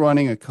and you're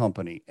running a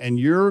company and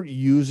you're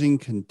using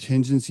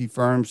contingency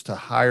firms to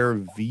hire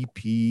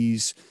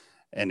VPs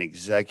and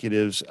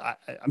executives,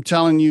 I'm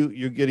telling you,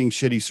 you're getting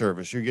shitty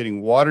service. You're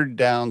getting watered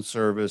down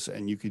service,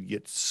 and you could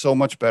get so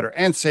much better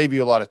and save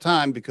you a lot of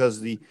time, because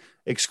the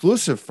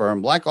exclusive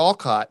firm like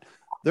Alcott,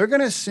 they're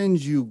going to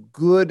send you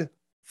good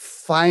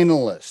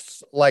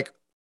finalists, like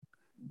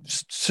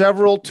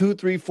several, 2,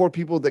 3, 4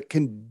 people that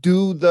can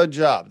do the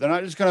job. They're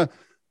not just going to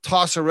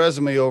toss a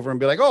resume over and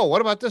be like, oh,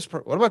 what about this?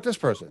 What about this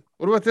person?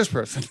 What about this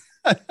person?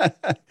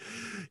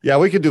 Yeah,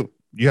 we could do.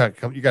 You got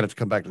to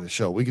come back to the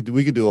show. We could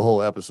do a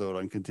whole episode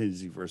on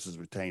contingency versus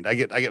retained. I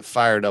get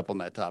fired up on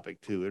that topic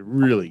too. It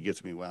really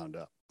gets me wound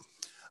up.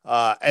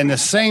 And the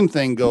same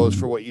thing goes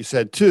for what you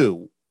said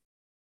too.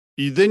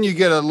 Then you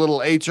get a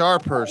little HR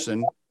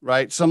person,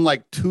 right? Some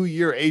like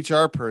 2-year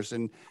HR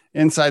person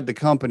inside the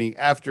company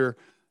after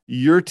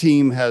your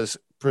team has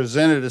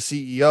presented a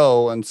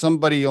CEO, and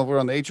somebody over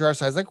on the HR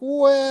side is like,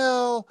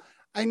 well,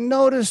 I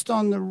noticed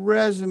on the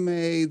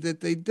resume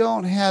that they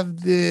don't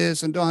have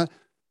this and don't have,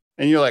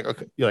 and you're like,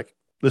 okay,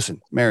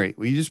 listen, Mary,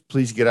 will you just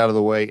please get out of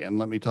the way and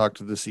let me talk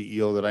to the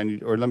CEO that I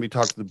need, or let me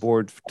talk to the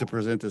board to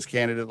present this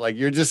candidate. Like,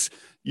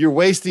 you're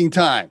wasting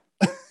time.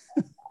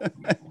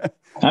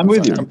 I'm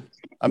with you.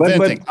 I'm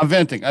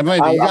venting. You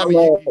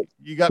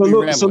got me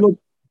rambling. So look,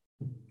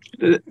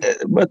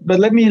 but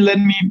let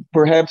me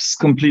perhaps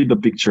complete the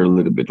picture a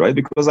little bit, right?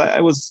 Because I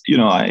was,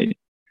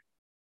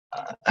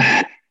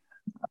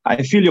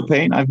 I feel your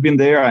pain. I've been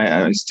there.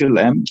 I still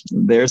am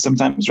there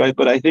sometimes, right?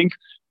 But I think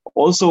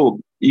also,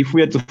 if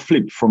we had to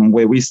flip from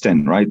where we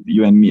stand, right,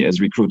 you and me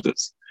as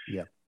recruiters,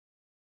 yeah,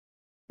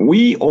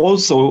 we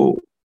also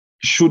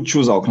should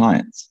choose our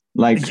clients.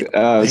 Like,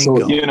 back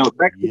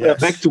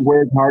to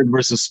work hard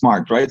versus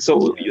smart, right?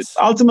 So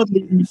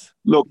ultimately,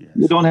 look,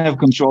 you don't have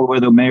control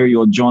whether Mary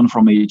or John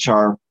from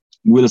HR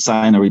will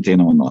sign a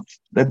retainer or not.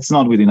 That's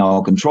not within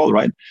our control,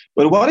 right?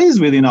 But what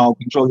is within our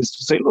control is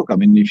to say, look, I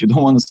mean, if you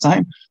don't want to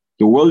sign,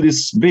 the world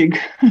is big,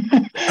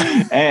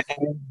 and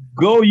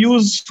go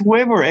use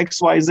whoever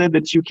XYZ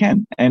that you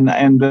can. And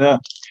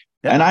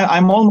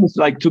I'm almost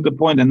like to the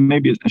point, and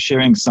maybe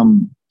sharing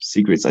some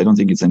secrets. I don't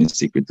think it's any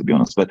secret, to be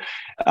honest, but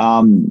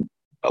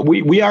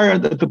we are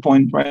at the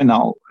point right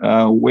now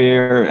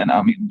where, and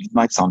I mean, it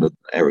might sound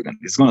arrogant.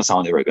 It's going to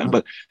sound arrogant,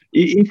 but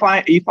if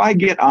I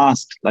get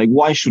asked, like,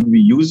 why should we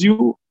use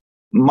you?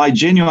 My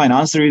genuine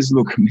answer is,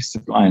 look,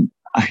 Mr. Client,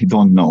 I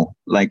don't know.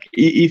 Like,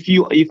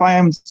 if I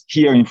am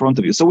here in front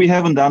of you, so we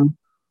haven't done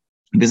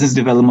business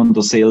development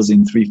or sales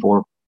in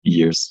 3-4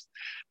 years,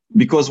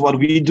 because what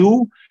we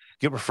do,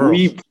 get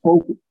referrals.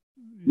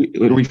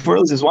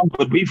 Referrals is one,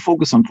 but we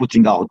focus on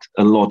putting out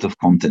a lot of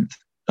content.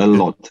 A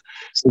lot.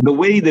 So the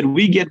way that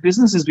we get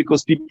business is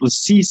because people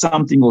see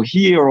something or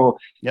hear, or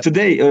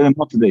today,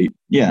 not today,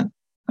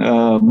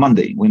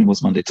 Monday, when it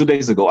was Monday, 2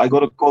 days ago, I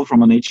got a call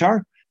from an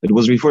HR that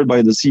was referred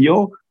by the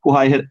CEO, who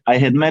I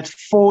had met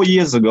 4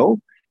 years ago,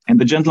 and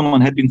the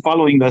gentleman had been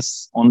following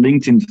us on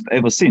LinkedIn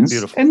ever since.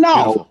 Beautiful. And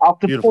now,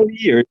 after 4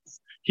 years,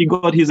 he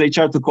got his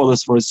HR to call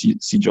us for a C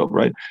job,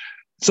 right?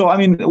 So, I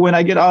mean, when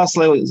I get asked,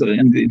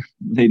 and the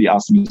lady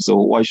asked me, so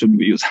why should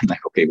we use? I'm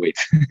like, okay, wait.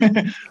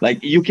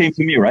 Like, you came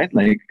to me, right?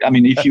 Like, I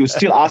mean, if you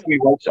still ask me,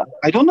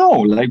 I don't know.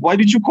 Like, why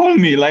did you call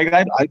me? Like,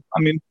 I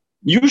mean,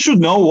 you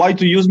should know why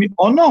to use me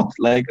or not.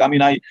 Like, I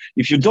mean,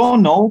 if you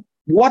don't know,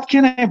 what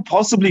can I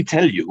possibly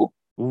tell you?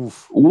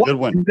 Oof, what good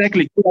one.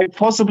 Exactly could I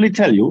possibly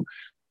tell you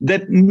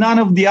that none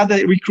of the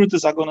other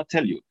recruiters are going to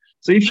tell you?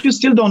 So if you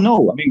still don't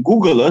know, I mean,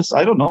 Google us.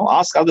 I don't know.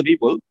 Ask other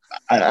people.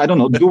 I don't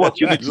know. Do what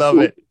you need to love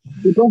do. it.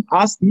 You don't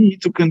ask me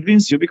to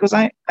convince you, because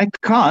I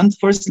can't,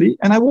 firstly,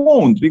 and I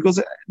won't,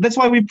 because that's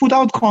why we put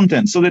out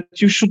content, so that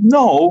you should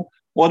know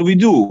what we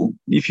do.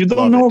 If you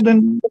don't know,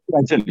 then what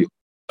can I tell you?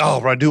 Oh,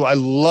 Radu, I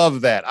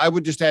love that. I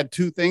would just add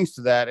 2 things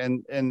to that.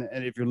 And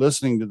if you're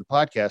listening to the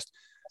podcast,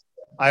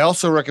 I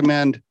also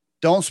recommend,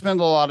 don't spend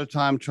a lot of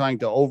time trying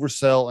to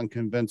oversell and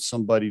convince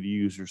somebody to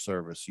use your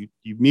service.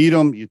 You meet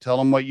them, you tell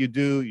them what you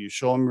do, you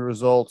show them your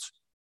results.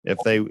 If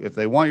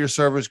they want your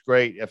service,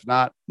 great. If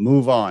not,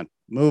 move on.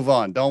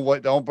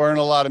 Don't burn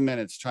a lot of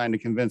minutes trying to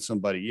convince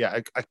somebody.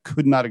 Yeah, I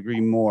could not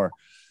agree more.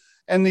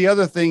 And the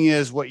other thing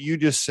is, what you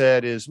just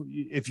said is,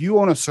 if you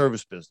own a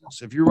service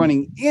business, if you're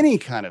running any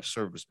kind of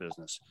service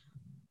business,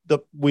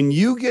 when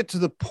you get to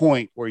the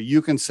point where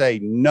you can say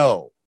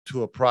no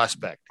to a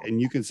prospect, and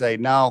you can say,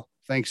 no,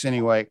 thanks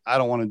anyway, I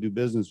don't want to do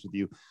business with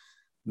you,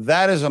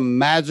 that is a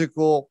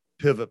magical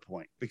pivot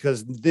point,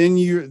 because then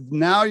you're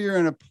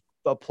in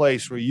a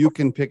place where you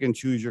can pick and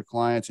choose your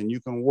clients, and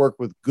you can work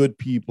with good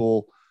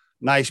people,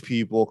 nice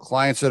people,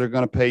 clients that are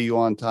going to pay you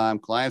on time,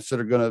 clients that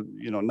are going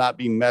to, not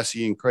be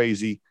messy and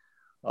crazy.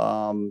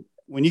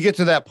 when you get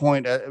to that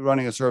point at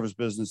running a service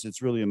business,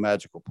 it's really a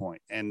magical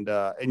point. And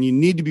you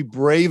need to be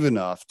brave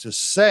enough to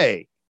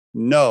say,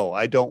 no,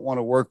 I don't want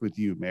to work with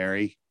you,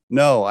 Mary.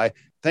 No,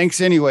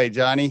 thanks anyway,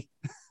 Johnny.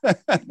 No,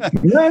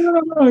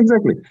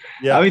 exactly.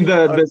 Yeah. I mean,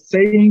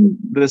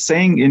 the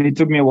saying, and it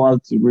took me a while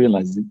to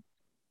realize it.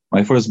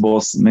 My first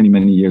boss many,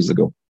 many years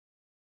ago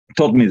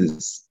taught me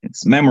this.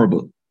 It's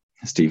memorable.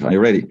 Steve, are you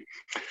ready?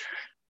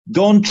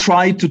 Don't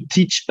try to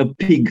teach a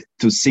pig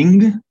to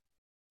sing.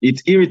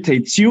 It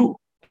irritates you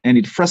and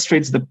it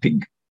frustrates the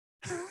pig.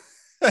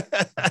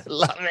 I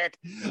love it.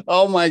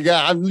 Oh my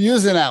God. I'm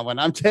using that one.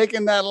 I'm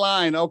taking that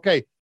line.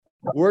 Okay.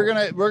 We're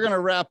gonna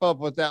wrap up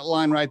with that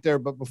line right there.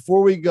 But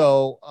before we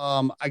go,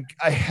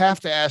 I have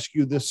to ask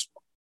you this,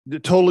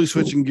 totally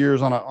switching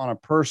gears on a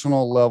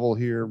personal level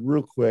here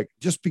real quick,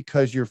 just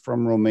because you're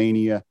from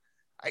Romania.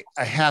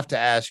 I have to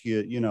ask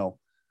you,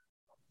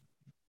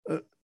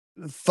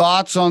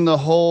 thoughts on the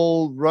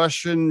whole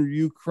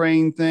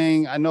Russian-Ukraine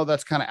thing. I know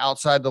that's kind of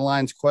outside the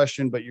lines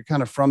question, but you're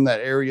kind of from that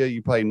area.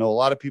 You probably know a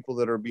lot of people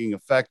that are being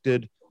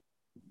affected.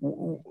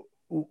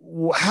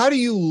 How do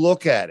you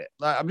look at it?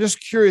 I'm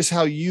just curious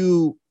how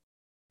you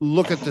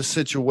look at the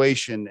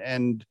situation,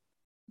 and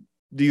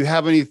do you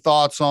have any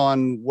thoughts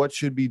on what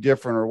should be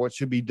different or what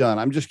should be done?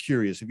 I'm just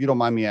curious, if you don't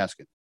mind me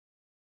asking.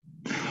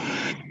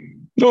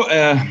 No,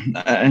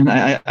 and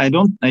I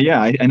don't.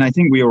 And I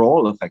think we are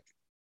all affected.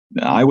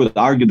 I would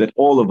argue that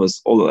all of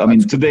us. I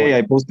mean, today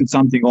I posted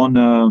something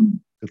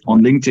on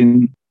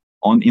LinkedIn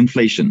on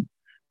inflation.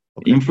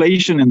 Okay.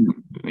 Inflation, and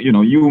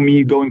you,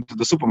 me going to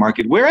the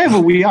supermarket, wherever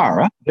we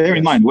are. Bear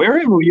in mind,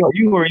 wherever we are,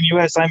 you are in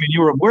US, I'm in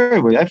Europe,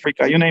 wherever,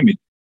 Africa, you name it.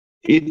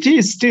 It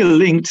is still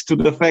linked to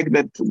the fact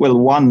that, well,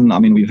 one, I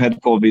mean, we've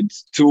had COVID.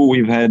 Two,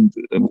 we've had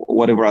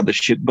whatever other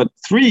shit. But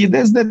three,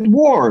 there's that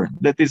war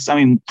that is, I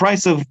mean,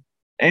 price of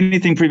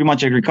anything pretty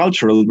much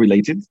agricultural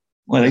related.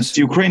 Well, it's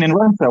Ukraine and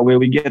Russia where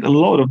we get a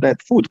lot of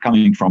that food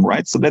coming from,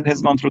 right? So that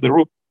has gone through the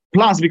roof.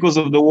 Plus, because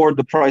of the war,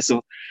 the price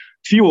of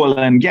fuel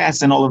and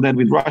gas and all of that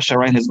with Russia,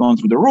 right, has gone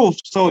through the roof.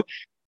 So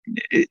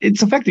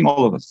it's affecting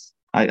all of us.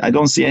 I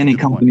don't see any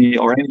company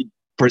or any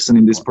person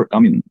in this,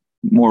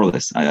 more or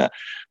less.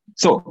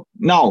 So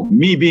now,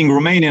 me being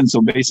Romanian,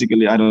 so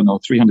basically, I don't know,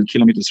 300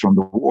 kilometers from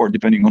the war,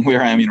 depending on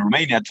where I am in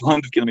Romania,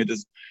 200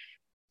 kilometers.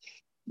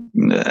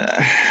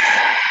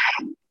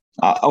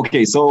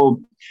 Okay,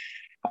 so,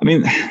 I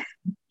mean,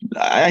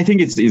 I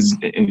think it's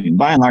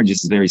by and large,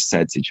 it's a very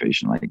sad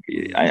situation. Like,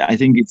 I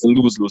think it's a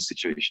lose-lose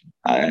situation.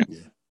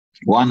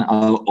 One,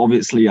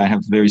 obviously, I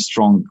have very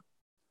strong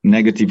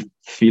negative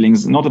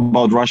feelings, not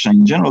about Russia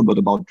in general, but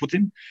about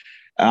Putin.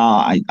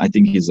 I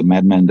think he's a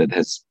madman that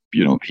has,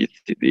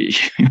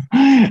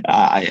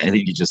 I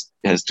think he just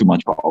has too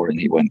much power, and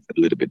he went a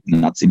little bit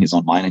nuts in his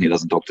own mind, and he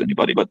doesn't talk to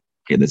anybody. But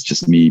okay, that's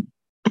just me.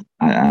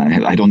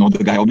 I don't know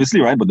the guy,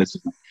 obviously, right? But that's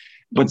just me.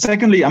 But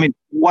secondly, I mean,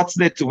 what's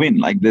there to win?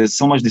 Like, there's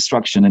so much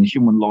destruction and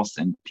human loss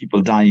and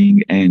people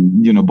dying,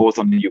 and, both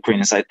on the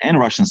Ukrainian side and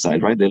Russian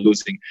side, right? They're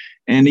losing.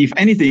 And if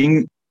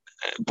anything,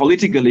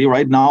 politically,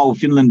 right now,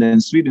 Finland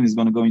and Sweden is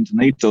going to go into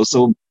NATO.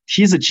 So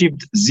he's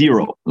achieved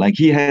zero. Like,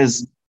 he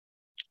has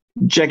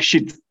jack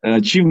shit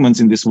achievements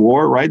in this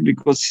war, right?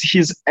 Because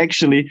he's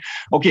actually,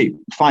 okay,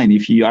 fine,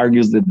 if he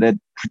argues that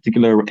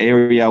particular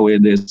area where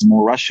there's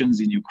more Russians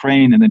in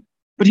Ukraine,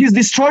 but he's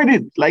destroyed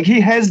it. Like, he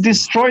has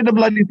destroyed the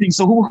bloody thing.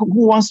 So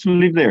who wants to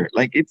live there?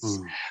 Like,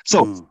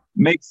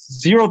 makes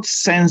zero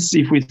sense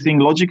if we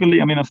think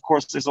logically. I mean, of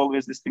course, there's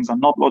always these things are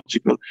not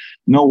logical.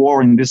 No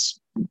war in this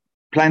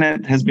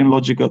planet has been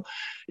logical.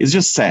 It's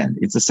just sad.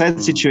 It's a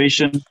sad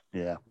situation.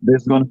 Yeah.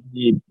 There's going to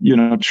be,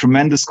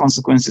 tremendous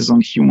consequences on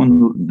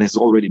human. There's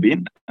already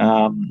been.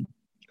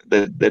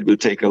 That will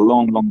take a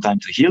long, long time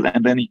to heal.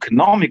 And then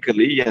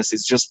economically, yes,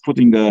 it's just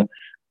putting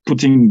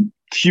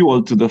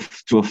fuel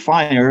to a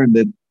fire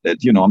that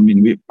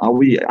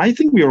I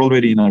think we are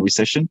already in a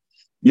recession.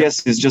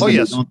 Yes, it's just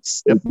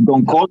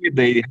don't call it.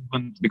 They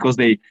haven't, because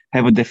they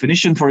have a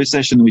definition for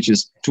recession, which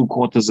is 2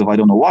 quarters of I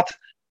don't know what.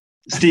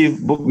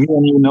 Steve, me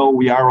and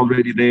we are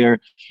already there.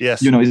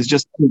 Yes. It's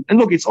just, and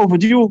look, it's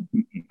overdue.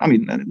 I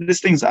mean, these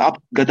things are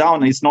up, go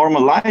down. It's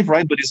normal life,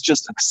 right? But it's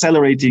just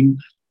accelerating.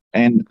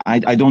 And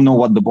I don't know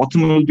what the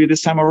bottom will be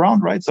this time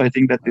around, right? So I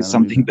think that is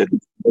something that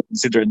is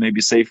considered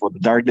maybe safe for the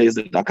dark days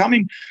that are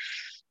coming.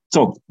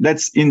 So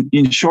that's in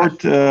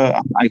short.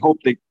 I hope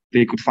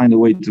they could find a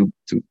way to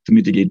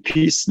mitigate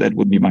peace. That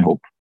would be my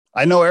hope.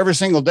 I know every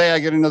single day I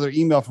get another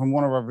email from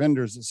one of our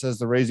vendors that says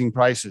they're raising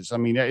prices. I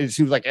mean, it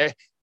seems like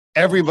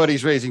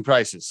everybody's raising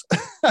prices.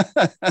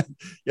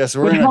 Yes,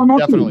 we're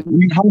definitely.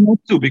 How not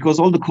to? Because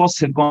all the costs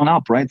have gone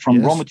up, right?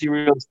 From raw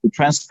materials to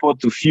transport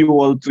to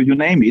fuel to you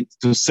name it,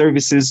 to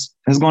services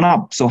has gone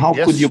up. So how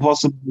could you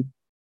possibly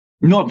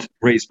not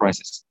raise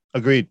prices?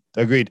 Agreed.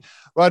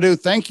 Radu,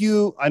 thank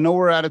you. I know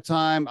we're out of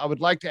time. I would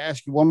like to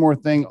ask you one more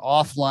thing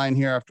offline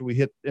here after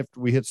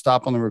we hit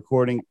stop on the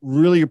recording.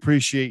 Really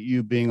appreciate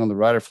you being on the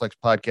RiderFlex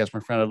podcast, my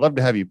friend. I'd love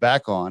to have you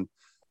back on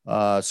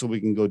so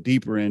we can go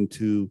deeper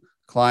into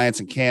clients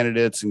and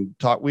candidates and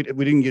talk. We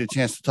didn't get a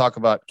chance to talk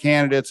about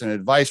candidates and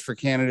advice for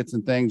candidates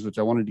and things, which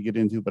I wanted to get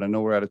into, but I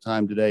know we're out of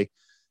time today.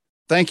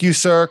 Thank you,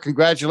 sir.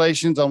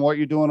 Congratulations on what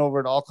you're doing over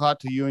at Alcott,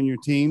 to you and your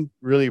team.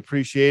 Really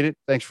appreciate it.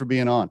 Thanks for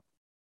being on.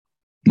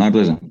 My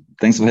pleasure.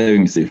 Thanks for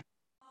having me, Steve.